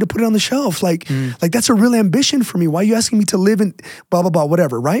you asking me to put it on the shelf? Like that's a real ambition for me. Why are you asking me to live in blah, blah, blah,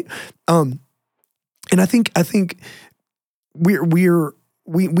 whatever, right? And I think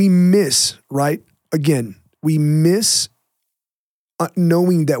we miss, right? Again, we miss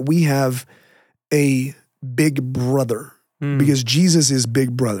knowing that we have a big brother because Jesus is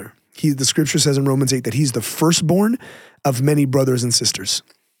big brother. The scripture says in Romans 8 that he's the firstborn of many brothers and sisters,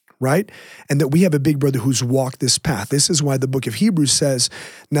 right? And that we have a big brother who's walked this path. This is why the book of Hebrews says,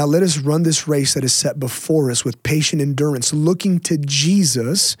 now let us run this race that is set before us with patient endurance, looking to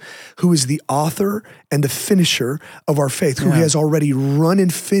Jesus, who is the author and the finisher of our faith, who has already run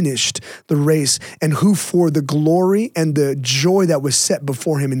and finished the race, and who for the glory and the joy that was set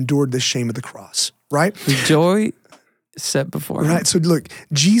before him endured the shame of the cross, right? The joy set before him. Right. So look,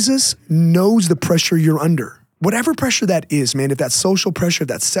 Jesus knows the pressure you're under. Whatever pressure that is, man, if that's social pressure, if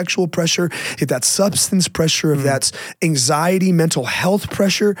that's sexual pressure, if that's substance pressure, if that's anxiety, mental health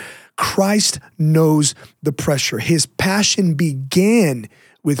pressure, Christ knows the pressure. His passion began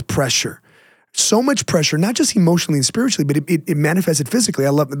with pressure. So much pressure, not just emotionally and spiritually, but it manifested physically. I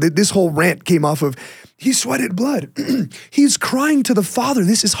love this whole rant came off of, he sweated blood. He's crying to the Father.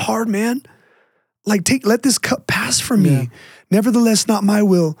 This is hard, man. Like, let this cup pass from me. Nevertheless, not my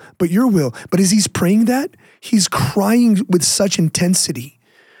will, but your will. But as he's praying that, he's crying with such intensity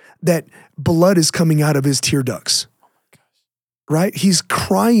that blood is coming out of his tear ducts, right? He's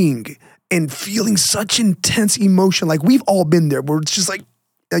crying and feeling such intense emotion. Like, we've all been there where it's just like,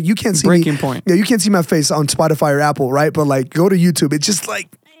 you can't see breaking me. point. Yeah, you can't see my face on Spotify or Apple, right? But like, go to YouTube. It's just like,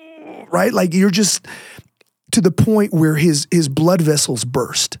 right? Like, you're just to the point where his blood vessels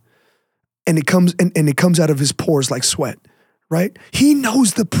burst. And it comes and it comes out of his pores like sweat, right? He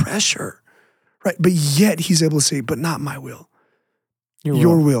knows the pressure, right? But yet he's able to say, but not my will,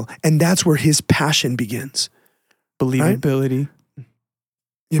 your will. And that's where his passion begins. Believability.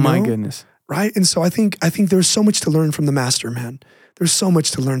 Right? My goodness. Right? And so I think there's so much to learn from the master, man. There's so much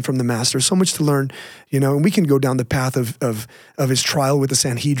to learn from the master, so much to learn, and we can go down the path of his trial with the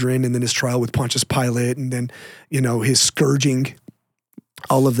Sanhedrin, and then his trial with Pontius Pilate, and then, his scourging.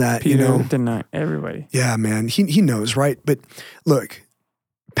 All of that, Peter denied everybody. Yeah, man. He knows, right? But look,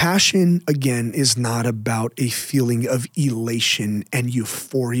 passion, again, is not about a feeling of elation and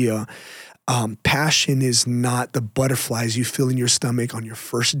euphoria. Passion is not the butterflies you feel in your stomach on your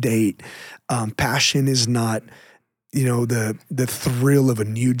first date. Passion is not, the thrill of a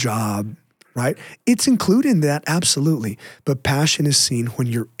new job, right? It's included in that, absolutely. But passion is seen when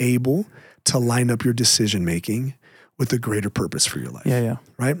you're able to line up your decision-making with a greater purpose for your life. Yeah.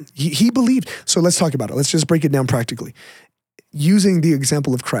 Right? He believed. So let's talk about it. Let's just break it down practically. Using the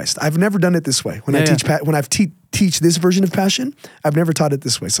example of Christ. I've never done it this way. When I teach this version of passion, I've never taught it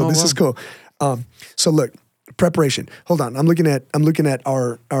this way. So this is cool. So look, preparation. Hold on. I'm looking at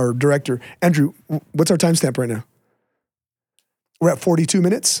our director. Andrew, what's our timestamp right now? We're at 42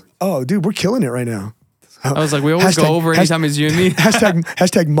 minutes. Oh, dude, we're killing it right now. I was like, we always go over anytime it's you and me.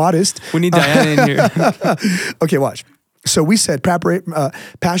 Hashtag modest. We need Diana in here. Okay, watch. So we said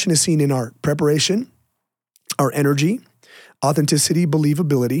passion is seen in our preparation, our energy, authenticity,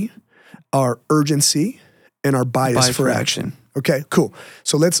 believability, our urgency, and our bias for action. Okay, cool.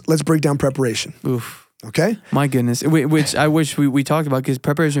 So let's break down preparation. Oof. Okay? My goodness. Which I wish we talked about, because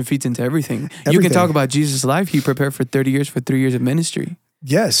preparation feeds into everything. You can talk about Jesus' life. He prepared for 30 years, for 3 years of ministry.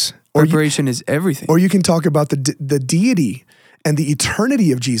 Yes. Preparation is everything. Or you can talk about the deity and the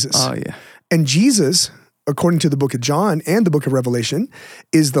eternity of Jesus. Oh, yeah. And Jesus, according to the book of John and the book of Revelation,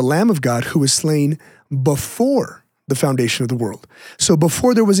 is the Lamb of God who was slain before the foundation of the world. So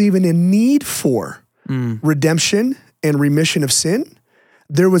before there was even a need for redemption and remission of sin,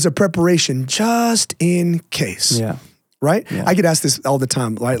 there was a preparation just in case. Yeah. Right? Yeah. I get asked this all the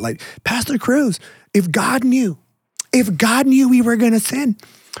time, right? Like, Pastor Cruz, if God knew we were going to sin,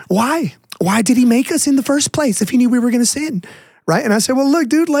 why? Why did he make us in the first place if he knew we were going to sin? Right? And I said, well, look,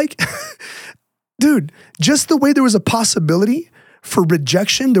 dude, just the way there was a possibility for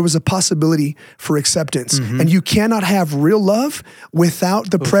rejection, there was a possibility for acceptance. And you cannot have real love without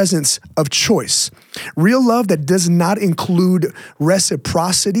the presence of choice. Real love that does not include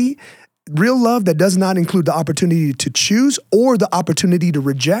reciprocity, real love that does not include the opportunity to choose or the opportunity to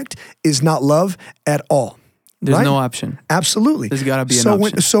reject is not love at all. There's no option. Absolutely. There's got to be an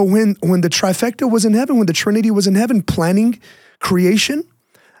option. So when the trifecta was in heaven, when the Trinity was in heaven planning creation,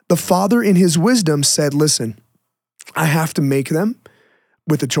 the Father in his wisdom said, listen, I have to make them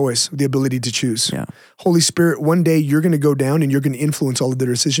with a choice, the ability to choose. Yeah. Holy Spirit, one day you're going to go down and you're going to influence all of their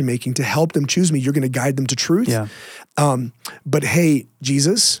decision-making to help them choose me. You're going to guide them to truth. Yeah. But hey,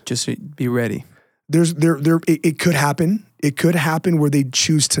 Jesus. Just be ready. It could happen. It could happen where they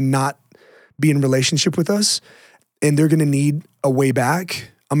choose to not be in relationship with us, and they're going to need a way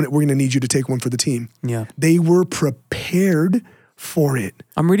back. We're going to need you to take one for the team. Yeah. They were prepared for it.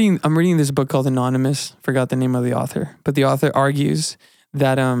 I'm reading this book called Anonymous. Forgot the name of the author, but the author argues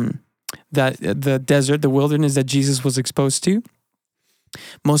that that the desert, the wilderness that Jesus was exposed to,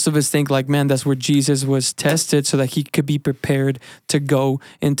 Most of us think like, man, that's where Jesus was tested so that he could be prepared to go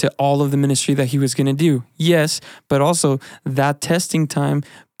into all of the ministry that he was going to do. Yes, but also that testing time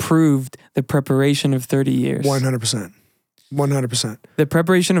proved the preparation of 30 years. 100%. 100%. The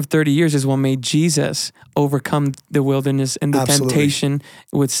preparation of 30 years is what made Jesus overcome the wilderness and the Absolutely. temptation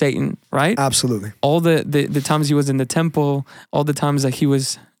with Satan, right? Absolutely. All the times he was in the temple, all the times that he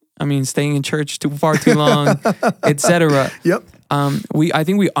was, staying in church far too long, etc. Yep. I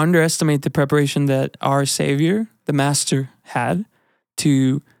think we underestimate the preparation that our Savior, the Master, had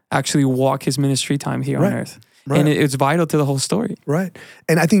to actually walk his ministry time here on earth. Right. And it's vital to the whole story. Right.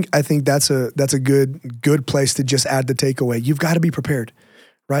 And I think that's a good place to just add the takeaway. You've got to be prepared,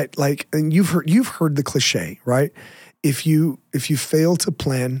 right? Like, and you've heard the cliche, right? If you fail to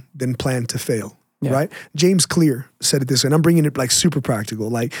plan, then plan to fail. Yeah. Right? James Clear said it this way, and I'm bringing it like super practical.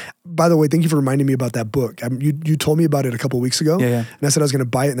 Like, by the way, thank you for reminding me about that book. You told me about it a couple of weeks ago, and I said I was going to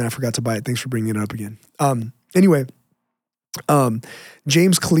buy it, and then I forgot to buy it. Thanks for bringing it up again. Anyway,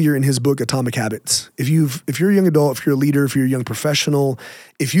 James Clear in his book Atomic Habits. If you're a young adult, if you're a leader, if you're a young professional,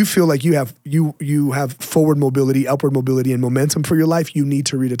 if you feel like you have forward mobility, upward mobility, and momentum for your life, you need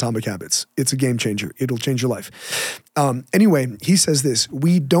to read Atomic Habits. It's a game changer. It'll change your life. Anyway, he says this: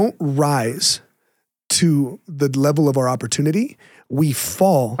 we don't rise to the level of our opportunity, we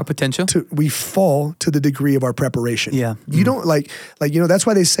fall our potential. We fall to the degree of our preparation. Yeah. You don't that's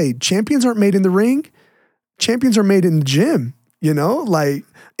why they say champions aren't made in the ring. Champions are made in the gym, like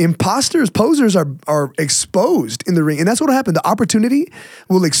imposters, posers are exposed in the ring. And that's what'll happen. The opportunity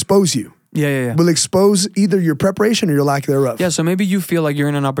will expose you. Yeah. Will expose either your preparation or your lack thereof. Yeah. So maybe you feel like you're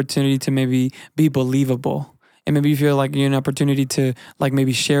in an opportunity to maybe be believable. And maybe you feel like you're in an opportunity to like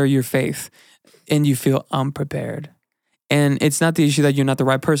maybe share your faith. And you feel unprepared. And it's not the issue that you're not the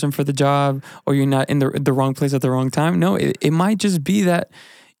right person for the job or you're not in the wrong place at the wrong time. No, it might just be that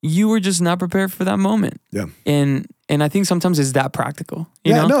you were just not prepared for that moment. Yeah. And I think sometimes it's that practical.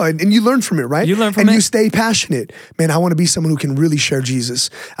 You know? No, and you learn from it, right? You learn from it. And you stay passionate. Man, I want to be someone who can really share Jesus.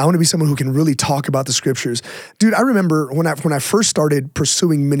 I want to be someone who can really talk about the scriptures. Dude, I remember when I first started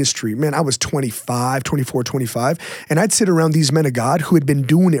pursuing ministry, man, I was 24, 25, and I'd sit around these men of God who had been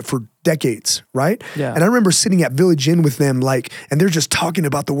doing it for decades, right? Yeah. And I remember sitting at Village Inn with them, and they're just talking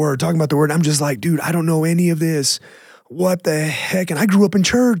about the word. I'm just like, dude, I don't know any of this. What the heck? And I grew up in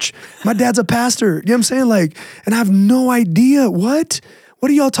church. My dad's a pastor. You know what I'm saying? And I have no idea. What are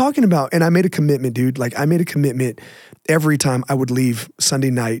y'all talking about? And I made a commitment, dude. I made a commitment every time I would leave Sunday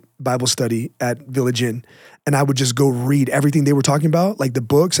night Bible study at Village Inn. And I would just go read everything they were talking about, like the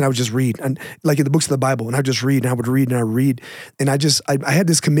books, and I would just read. And like in the books of the Bible, and I would just read, and I would read, and I would read. And I had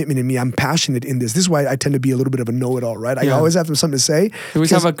this commitment in me. I'm passionate in this. This is why I tend to be a little bit of a know-it-all, right? I always have something to say. You always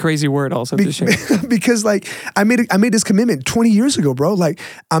have a crazy word also to share. Because I made this commitment 20 years ago, bro. I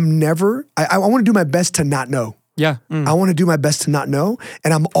want to do my best to not know. Yeah. I want to do my best to not know,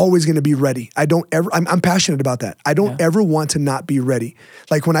 and I'm always going to be ready. I'm passionate about that. I don't ever want to not be ready.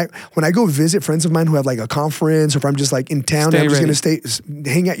 Like when I go visit friends of mine who have like a conference, or if I'm just like in town, and I'm just going to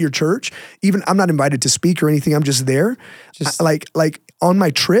hang at your church. Even I'm not invited to speak or anything. I'm just there. Like on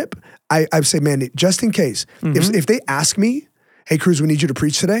my trip, I say, man, just in case, if they ask me, hey Cruz, we need you to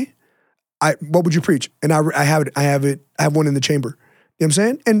preach today. What would you preach? And I have one in the chamber. You know what I'm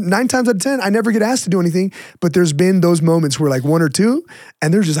saying? And 9 times out of 10, I never get asked to do anything, but there's been those moments where like 1 or 2,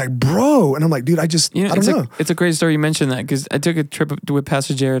 and they're just like, bro. And I'm like, dude, I don't know. It's a great story you mentioned that, because I took a trip with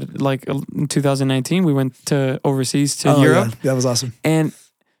Pastor Jared like in 2019. We went to overseas to Europe. Yeah, that was awesome. And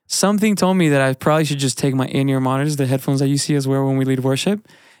something told me that I probably should just take my in-ear monitors, the headphones that you see us wear when we lead worship.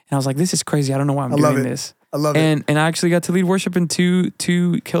 And I was like, this is crazy. I don't know why I'm doing this. I love it. And I actually got to lead worship in two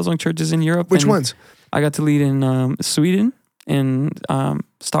Hillsong churches in Europe. Which ones? I got to lead in Sweden, in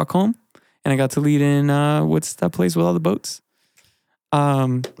Stockholm, and I got to lead in what's that place with all the boats?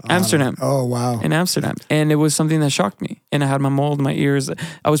 Amsterdam. Oh wow! In Amsterdam, and it was something that shocked me. And I had my mold, my ears.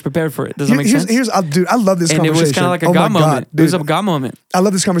 I was prepared for it. Does that make sense? Dude, I love this conversation. And it was kind of like a God moment. It was a God moment. I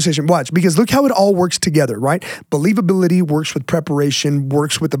love this conversation. Watch, because look how it all works together, right? Believability works with preparation,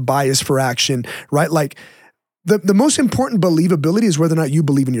 works with the bias for action, right? Like the most important believability is whether or not you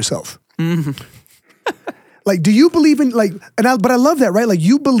believe in yourself. Mm-hmm. Like, do you believe in but I love that, right? Like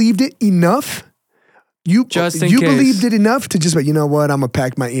you believed it enough. You believed it enough to just be, you know what? I'm gonna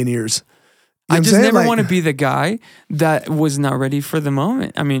pack my in-ears. know I what just I'm saying? never Like, want to be the guy that was not ready for the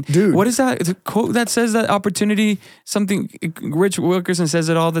moment. I mean, Dude. what is that? It's a quote that says that opportunity, Rich Wilkerson says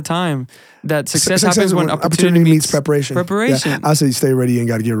it all the time, that success happens when opportunity meets preparation. Preparation. Yeah. I say stay ready and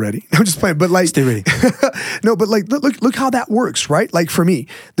got to get ready. I'm just playing, but like Stay ready. no, but like look how that works, right? Like for me,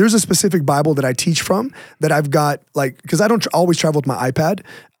 there's a specific Bible that I teach from that I've got, like, because I don't always travel with my iPad,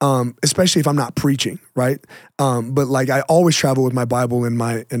 especially if I'm not preaching, right? But like I always travel with my Bible in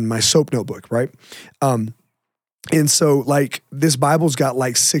my soap notebook, right? And so like this Bible's got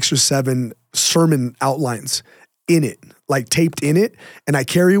like 6 or 7 sermon outlines in it, like taped in it, and I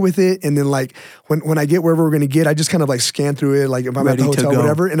carry it with it. And then like when I get wherever we're gonna get, I just kind of like scan through it, like if I'm Ready at the to hotel, go.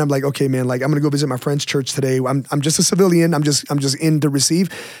 whatever. And I'm like, okay, man, like I'm gonna go visit my friend's church today. I'm just a civilian. I'm just in to receive,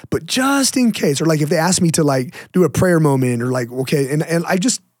 but just in case, or like if they ask me to like do a prayer moment, or like okay, and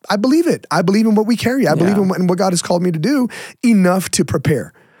I believe it. I believe in what we carry. I believe in what God has called me to do enough to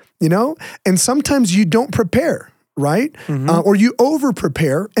prepare, you know? And sometimes you don't prepare, right? Or you over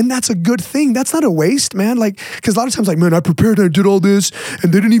prepare, and that's a good thing. That's not a waste, man. Like, because a lot of times, like, man, I prepared, I did all this,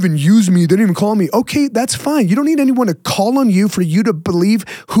 and they didn't even use me. They didn't even call me. Okay, that's fine. You don't need anyone to call on you for you to believe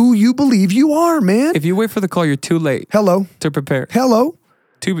who you believe you are, man. If you wait for the call, you're too late Hello. to prepare. Hello.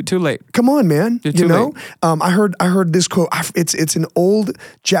 Too late. Come on, man. You're You too know, late. I heard this quote. It's an old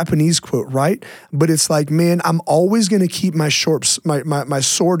Japanese quote, right? But it's like, man, I'm always gonna keep my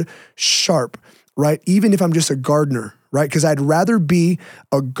sword sharp, right? Even if I'm just a gardener, right? Because I'd rather be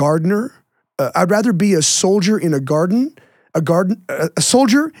a gardener. I'd rather be a soldier in a garden, a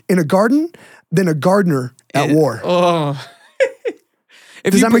soldier in a garden than a gardener at war. Oh.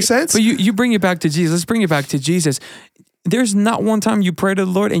 Does that make sense? But you bring it back to Jesus. Let's bring it back to Jesus. There's not one time you pray to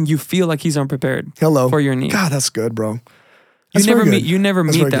the Lord and you feel like He's unprepared Hello. for your need. God, that's good, bro. You That's never very meet good. you never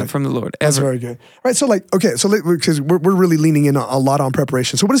That's meet very that good. from the Lord That's ever. very good. Right. So like, okay, so because we're really leaning in a lot on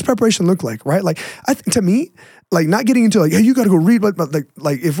preparation. So what does preparation look like, right? Like to me, like not getting into like, hey, you got to go read, but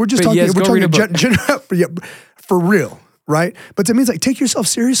like if we're just But talking, yes, if we're go read talking a book. yeah, for real, right? But to me, it's like take yourself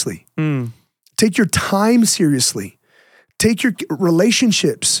seriously. Take your time seriously. Take your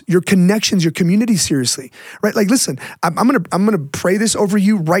relationships, your connections, your community seriously, right? Like, listen, I'm gonna pray this over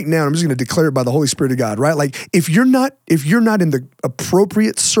you right now. And I'm just gonna declare it by the Holy Spirit of God, right? Like, if you're not in the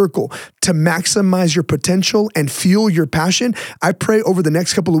appropriate circle to maximize your potential and fuel your passion, I pray over the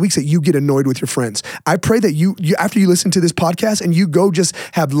next couple of weeks that you get annoyed with your friends. I pray that you after you listen to this podcast and you go just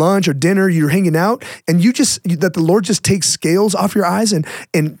have lunch or dinner, you're hanging out, and that the Lord just takes scales off your eyes and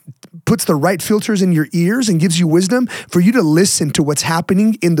puts the right filters in your ears and gives you wisdom for you to listen to what's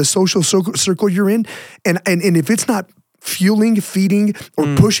happening in the social circle you're in. And if it's not fueling, feeding,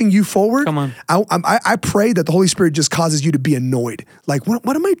 or pushing you forward, Come on. I pray that the Holy Spirit just causes you to be annoyed. Like,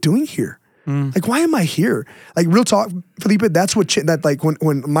 what am I doing here? Like, why am I here? Like, real talk, Felipe, that's what, like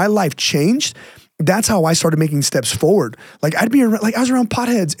when my life changed, that's how I started making steps forward. Like I was around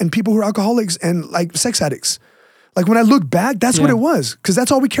potheads and people who are alcoholics and like sex addicts. Like when I look back, that's what it was, because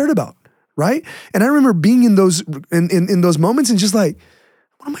that's all we cared about, right? And I remember being in those in those moments and just like,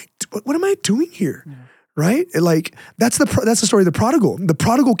 what am I doing here, right? And like that's the story of the prodigal. The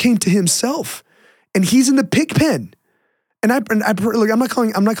prodigal came to himself, and he's in the pig pen. And I look, I'm not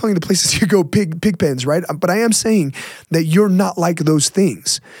calling the places you go pig pens, right? But I am saying that you're not like those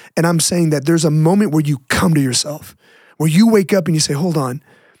things, and I'm saying that there's a moment where you come to yourself, where you wake up and you say, hold on.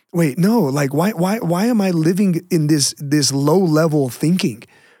 Wait, no, like why am I living in this low level thinking,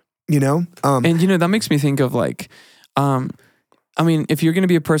 you know? And you know, that makes me think of like, I mean, if you're going to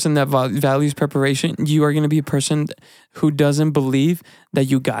be a person that values preparation, you are going to be a person who doesn't believe that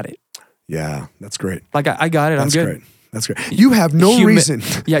you got it. Yeah, that's great. Like I got it. That's I'm good. great. That's great. You have no reason.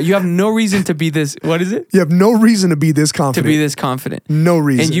 Yeah, you have no reason to be this. What is it? You have no reason to be this confident. To be this confident. No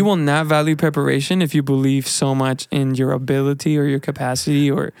reason. And you will not value preparation if you believe so much in your ability or your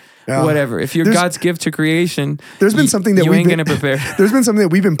capacity or whatever. If you're God's gift to creation, there's been something that you ain't gonna prepare. There's been something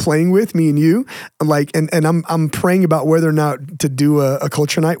that we've been playing with, me and you, like, and I'm praying about whether or not to do a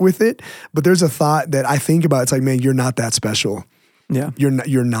culture night with it. But there's a thought that I think about. It's like, man, you're not that special. Yeah, you're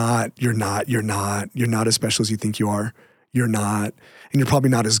not as special as you think you are. You're not, and you're probably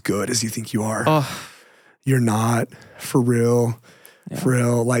not as good as you think you are. Oh. You're not, for real. Yeah. For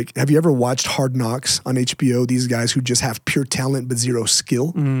real. Like, have you ever watched Hard Knocks on HBO? These guys who just have pure talent but zero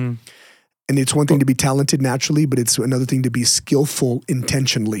skill. And it's one thing to be talented naturally, but it's another thing to be skillful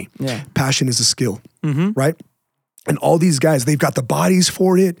intentionally. Yeah. Passion is a skill, right? And all these guys, they've got the bodies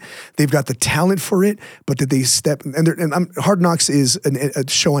for it, they've got the talent for it, but that they step, Hard Knocks is a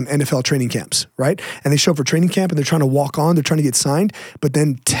show on NFL training camps, right? And they show up for training camp and they're trying to walk on, they're trying to get signed, but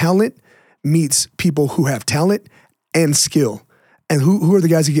then talent meets people who have talent and skill. And who are the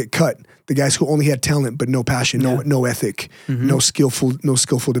guys who get cut? the guys who only had talent but no passion, no ethic, no skillful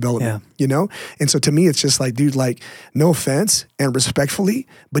development. You know, and so to me, it's just like, dude, like, no offense and respectfully,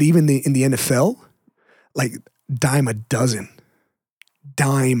 but even in the NFL, like, dime a dozen.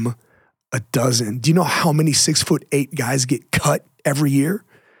 Do you know how many 6'8" guys get cut every year?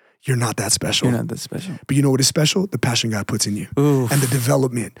 You're not that special. You're not that special. But you know what is special? The passion God puts in you. Oof. And the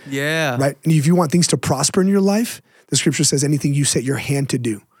development. Yeah. Right? And if you want things to prosper in your life, the scripture says anything you set your hand to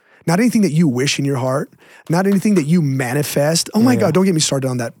do. Not anything that you wish in your heart. Not anything that you manifest. Oh my God, don't get me started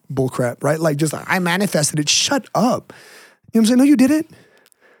on that bull crap, right? Like, just, I manifested it. Shut up. You know what I'm saying? No, you didn't.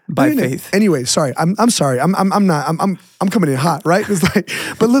 By faith. Anyway, sorry. I'm sorry. I'm coming in hot, right? It's like,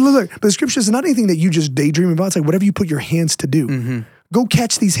 but look. But the scripture is not anything that you just daydream about. It's like whatever you put your hands to do. Mm-hmm. Go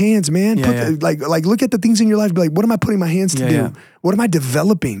catch these hands, man. Like look at the things in your life. Be like, what am I putting my hands to do? Yeah. What am I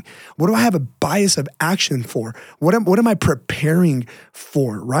developing? What do I have a bias of action for? What am I preparing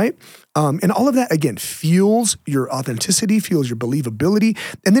for? Right? And all of that again fuels your authenticity, fuels your believability,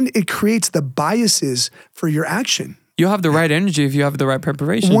 and then it creates the biases for your action. You'll have the right energy if you have the right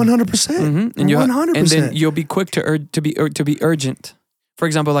preparation. 100%. Mm-hmm. And 100%. And then you'll be quick to be urgent. For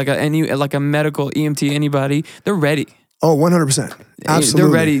example, like a medical EMT, anybody, they're ready. Oh, 100%. Absolutely.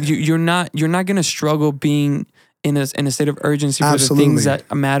 They're ready. You're not going to struggle being in a state of urgency for the things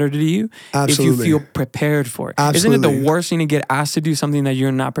that matter to you. Absolutely. If you feel prepared for it. Absolutely. Isn't it the worst thing to get asked to do something that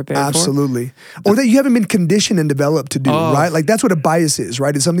you're not prepared for? Absolutely. Or that you haven't been conditioned and developed to do, right? Like that's what a bias is,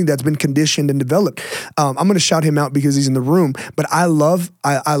 right? It's something that's been conditioned and developed. I'm going to shout him out because he's in the room, but I love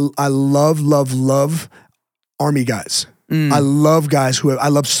Army guys. I love guys I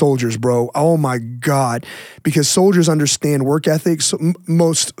love soldiers, bro. Oh my God. Because soldiers understand work ethics.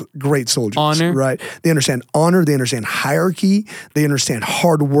 Most great soldiers. Honor. Right? They understand honor. They understand hierarchy. They understand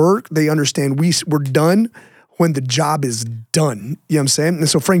hard work. They understand we're done when the job is done. You know what I'm saying? And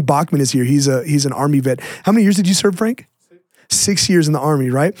so Frank Bachman is here. He's an Army vet. How many years did you serve, Frank? 6 years in the Army,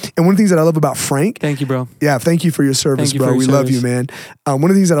 right? And one of the things that I love about Frank. Thank you, bro. Yeah, thank you for your service, bro. We love you, man. One of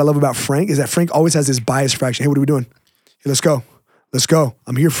the things that I love about Frank is that Frank always has this bias for action. Hey, what are we doing? Hey, let's go. Let's go.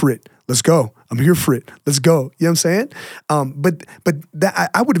 I'm here for it. Let's go. I'm here for it. Let's go. You know what I'm saying? But that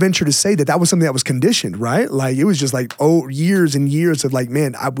I would venture to say that was something that was conditioned, right? Like it was just like, years and years of like,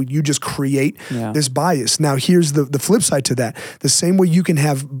 man, you just create this bias. Now here's the flip side to that. The same way you can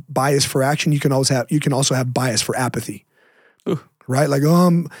have bias for action, you can also have bias for apathy. Ooh. Right? Like,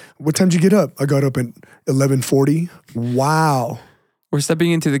 what time did you get up? I got up at 11:40. Wow. We're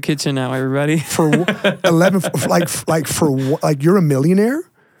stepping into the kitchen now, everybody. For 11, like you're a millionaire?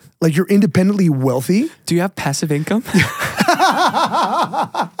 Like you're independently wealthy? Do you have passive income?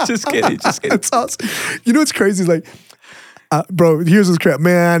 Just kidding. That's awesome. You know what's crazy is like, bro, here's what's crap.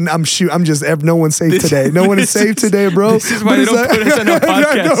 Man, no one's safe today. No one is safe today, bro. This is why they don't put us on a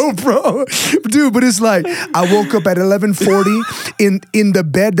podcast. I know, bro. Dude, but it's like, I woke up at 11:40 in the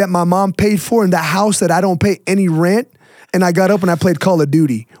bed that my mom paid for in the house that I don't pay any rent. And I got up and I played Call of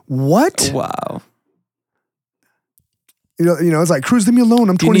Duty. What? Wow. You know, it's like, Cruz, leave me alone.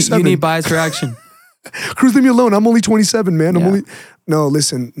 I'm 27. You need bias for action. Cruz, leave me alone. I'm only 27, man. No,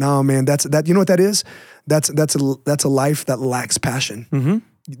 listen. No, man. That. You know what that is? That's a life that lacks passion. Mm-hmm.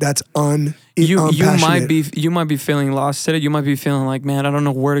 That's unpassionate. You might be feeling lost today. You might be feeling like, man, I don't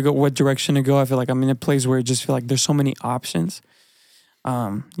know where to go, what direction to go. I feel like I'm in a place where I just feel like there's so many options.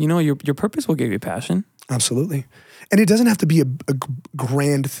 Your purpose will give you passion. Absolutely. And it doesn't have to be a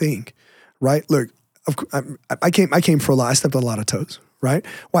grand thing, right? Look, I came for a lot. I stepped on a lot of toes, right?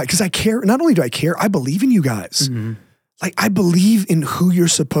 Why? Because I care. Not only do I care, I believe in you guys. Mm-hmm. Like I believe in who you're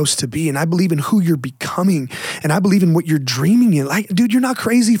supposed to be, and I believe in who you're becoming, and I believe in what you're dreaming in. Like, dude, you're not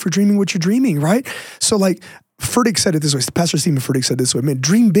crazy for dreaming what you're dreaming, right? So like Furtick said it this way. Pastor Stephen Furtick said it this way, man,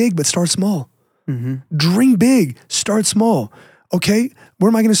 dream big, but start small. Mm-hmm. Dream big, start small. Okay, where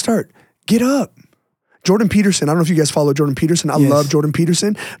am I going to start? Get up. Jordan Peterson, I don't know if you guys follow Jordan Peterson. I love Jordan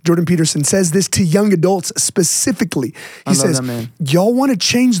Peterson. Jordan Peterson says this to young adults specifically. He says, y'all want to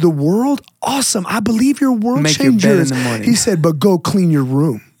change the world? Awesome. I believe you're world changers. Make your bed in the morning. He said, but go clean your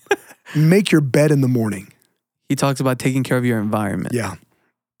room. Make your bed in the morning. He talks about taking care of your environment. Yeah.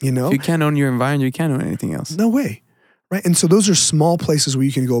 You know? If you can't own your environment, you can't own anything else. No way. Right? And so those are small places where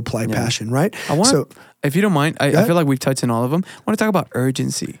you can go apply passion, right? If you don't mind, I feel like we've touched on all of them. I want to talk about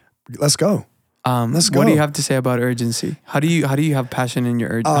urgency. Let's go. Let's go. What do you have to say about urgency? How do you have passion in your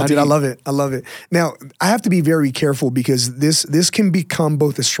urgency? Oh, dude, I love it. Now, I have to be very careful because this can become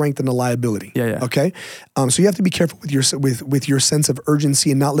both a strength and a liability. Yeah. Okay? So you have to be careful with your sense of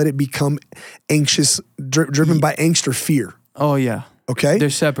urgency and not let it become anxious, driven by angst or fear. Oh, yeah. Okay. They're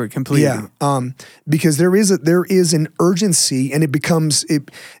separate completely. Yeah. Because there is an urgency, and it becomes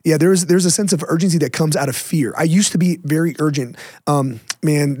there's a sense of urgency that comes out of fear. I used to be very urgent.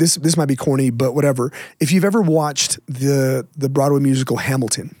 Man, this might be corny, but whatever. If you've ever watched the Broadway musical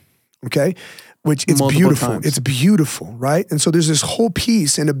Hamilton, okay? Which it's Multiple beautiful. times. It's beautiful, right? And so there's this whole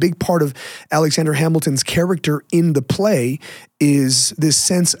piece, and a big part of Alexander Hamilton's character in the play is this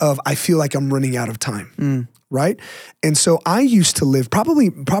sense of, I feel like I'm running out of time, right? And so I used to live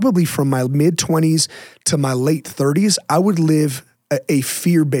probably from my mid-20s to my late 30s, I would live a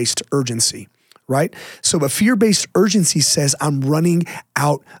fear-based urgency. Right? So a fear-based urgency says, I'm running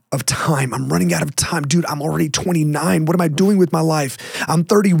out of time. I'm running out of time. Dude, I'm already 29. What am I doing with my life? I'm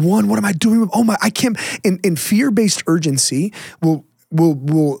 31. What am I doing with, I can't. And fear-based urgency will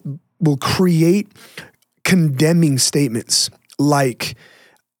create condemning statements like,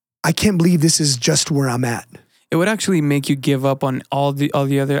 I can't believe this is just where I'm at. It would actually make you give up on all the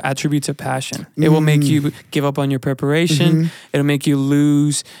other attributes of passion. It will make you give up on your preparation. It'll make you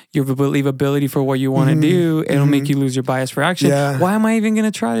lose your believability for what you want to do. It'll make you lose your bias for action. Yeah. Why am I even going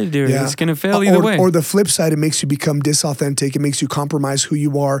to try to do it? Yeah. It's going to fail either way. Or the flip side, it makes you become disauthentic. It makes you compromise who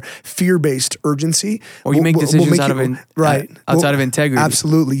you are. Fear-based urgency. Or you make decisions outside of integrity.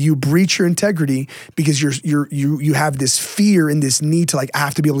 Absolutely. You breach your integrity because you have this fear and this need to, like, I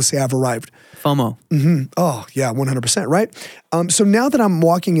have to be able to say I've arrived. FOMO. Oh, yeah, 100%, right? So now that I'm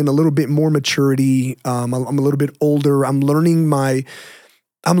walking in a little bit more maturity, I'm a little bit older, I'm learning my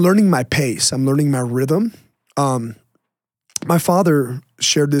pace, I'm learning my rhythm. My father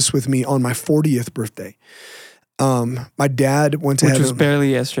shared this with me on my 40th birthday. My dad went to heaven. Which was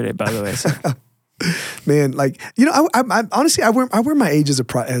barely yesterday, by the way. So. Man, like, you know, I honestly, I wear my age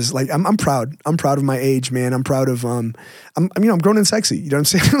I'm proud. I'm proud of my age, man. I'm proud of, I'm grown and sexy. You know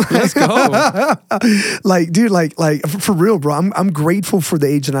what I'm saying? Let's go. Like, dude, like for real, bro. I'm grateful for the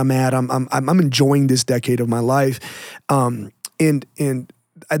age that I'm at. I'm enjoying this decade of my life. And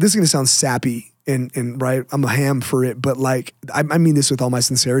this is going to sound sappy and right. I'm a ham for it, but like, I mean this with all my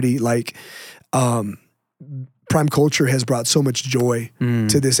sincerity. Like, Prime Culture has brought so much joy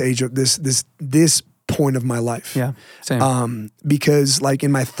to this age of this point of my life. Yeah, same. Because like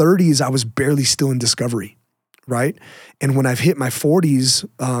in my 30s, I was barely still in discovery, right? And when I've hit my 40s,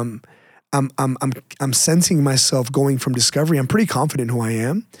 I'm sensing myself going from discovery. I'm pretty confident who I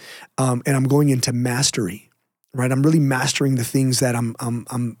am, and I'm going into mastery, right? I'm really mastering the things that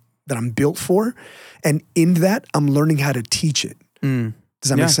I'm built for, and in that, I'm learning how to teach it. Does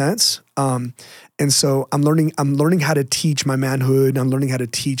that make sense? And so I'm learning how to teach my manhood. I'm learning how to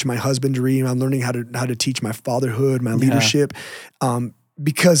teach my husbandry. I'm learning how to teach my fatherhood, my leadership,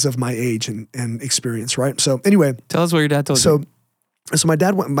 because of my age and experience. Right. So anyway, tell us what your dad told you. So my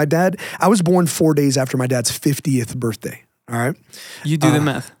dad, I was born 4 days after my dad's 50th birthday. All right. You do the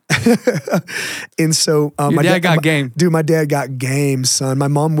math. And so my dad got game. Dude, my dad got game, son. My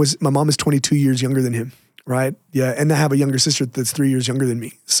mom is 22 years younger than him. Right. Yeah. And I have a younger sister that's 3 years younger than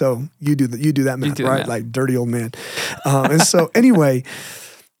me. So you do that math, right? Like dirty old man. And so anyway,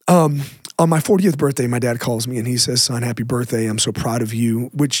 on my 40th birthday, my dad calls me and he says, son, happy birthday. I'm so proud of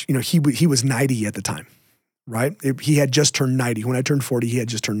you, which, you know, he was 90 at the time, right? He had just turned 90. When I turned 40, he had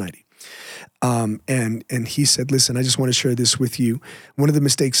just turned 90. And he said, listen, I just want to share this with you. One of the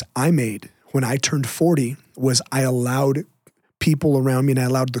mistakes I made when I turned 40 was I allowed people around me and I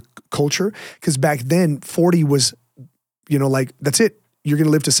allowed the culture, because back then 40 was, you know, like, that's it. You're going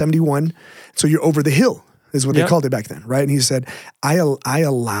to live to 71. So you're over the hill is what they called it back then. Right. And he said, I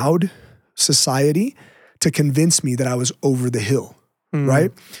allowed society to convince me that I was over the hill.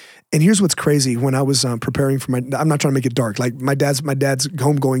 Right. And here's what's crazy. When I was preparing for I'm not trying to make it dark. Like my dad's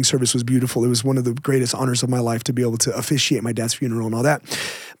homegoing service was beautiful. It was one of the greatest honors of my life to be able to officiate my dad's funeral and all that.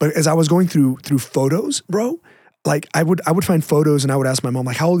 But as I was going through photos, bro, like I would find photos and I would ask my mom,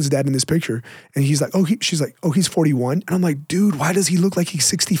 like, how old is dad in this picture? And she's like, he's 41. And I'm like, dude, why does he look like he's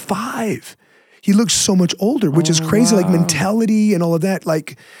 65? He looks so much older, which is crazy. Wow. Like mentality and all of that,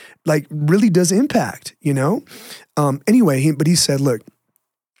 like really does impact, you know? Anyway, but he said, look,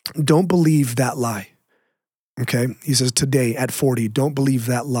 don't believe that lie. Okay. He says today at 40, don't believe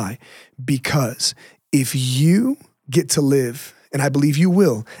that lie, because if you get to live, and I believe you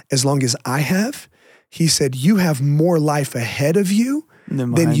will, as long as I have, he said, you have more life ahead of you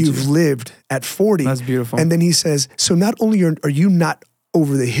than you've lived at 40. That's beautiful. And then he says, so not only are you not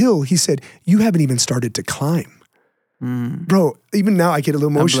over the hill, he said, you haven't even started to climb. Bro, even now I get a little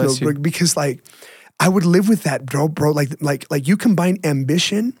emotional because like, I would live with that, bro. Like you combine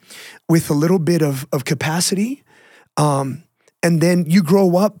ambition with a little bit of capacity, and then you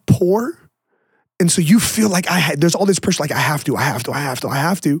grow up poor, And so you feel like there's all this pressure, like I have to.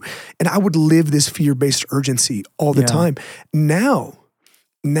 And I would live this fear-based urgency all the time. Now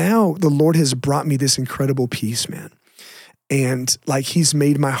the Lord has brought me this incredible peace, man. And like he's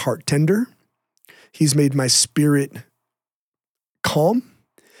made my heart tender. He's made my spirit calm.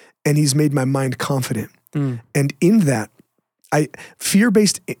 And he's made my mind confident. And in that,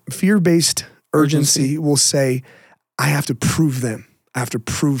 fear-based urgency will say, I have to prove them. I have to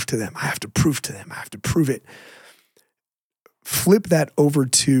prove to them. I have to prove to them. I have to prove it. Flip that over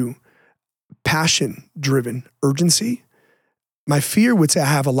to passion-driven urgency. My fear would say I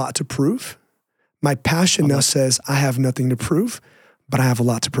have a lot to prove. My passion now says I have nothing to prove, but I have a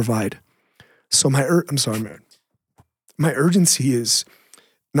lot to provide. So I'm sorry, man. My urgency is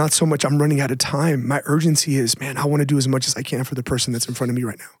not so much I'm running out of time. My urgency is, man, I want to do as much as I can for the person that's in front of me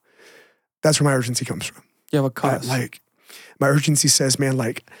right now. That's where my urgency comes from. You have a cause. My urgency says, man,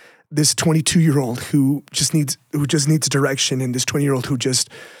 like this 22-year-old who just needs direction, and this 20-year-old who just,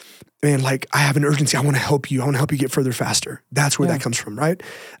 man, like I have an urgency. I want to help you. I want to help you get further faster. That's where that comes from, right?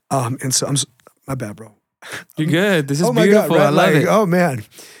 And so my bad, bro. You're good. This is my beautiful. God, right? I love it. Oh man,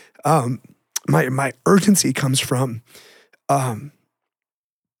 my urgency comes from,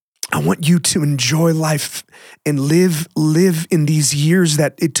 I want you to enjoy life and live in these years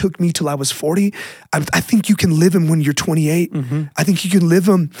that it took me till I was 40. I think you can live them when you're 28. I think you can live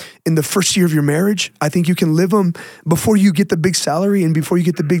them in the first year of your marriage. I think you can live them before you get the big salary and before you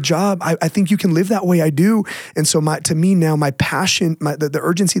get the big job. I think you can live that way. I do. And so to me now, my passion, the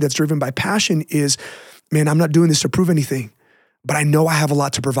urgency that's driven by passion is, man, I'm not doing this to prove anything, but I know I have a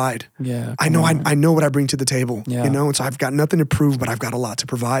lot to provide. Yeah, I know what I bring to the table, Yeah. you know? And so I've got nothing to prove, but I've got a lot to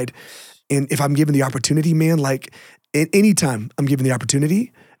provide. And if I'm given the opportunity, man, like anytime I'm given the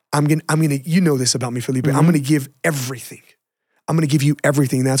opportunity, I'm gonna, you know this about me, Felipe, I'm gonna give everything. I'm gonna give you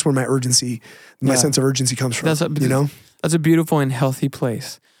everything. That's where my urgency, my sense of urgency comes from, you know? That's a beautiful and healthy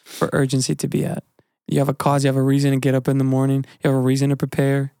place for urgency to be at. You have a cause, you have a reason to get up in the morning, you have a reason to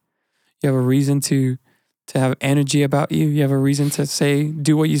prepare, you have a reason to have energy about you. You have a reason to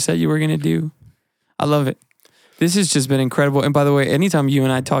do what you said you were going to do. I love it. This has just been incredible. And by the way, anytime you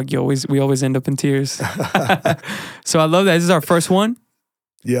and I talk, we always end up in tears. So I love that. This is our first one.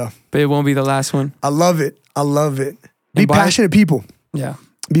 Yeah. But it won't be the last one. I love it. Be passionate people. Yeah.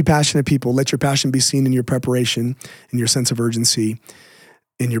 Be passionate people. Let your passion be seen in your preparation, in your sense of urgency,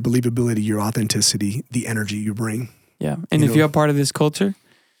 in your believability, your authenticity, the energy you bring. Yeah. And if you're a part of this culture,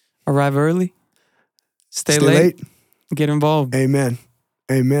 arrive early. Stay late. Get involved. Amen.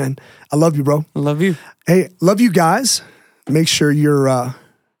 I love you, bro. I love you. Hey, love you guys. Make sure you're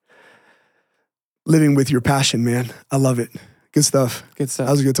living with your passion, man. I love it. Good stuff. Good stuff.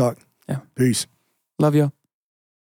 That was a good talk. Yeah. Peace. Love you.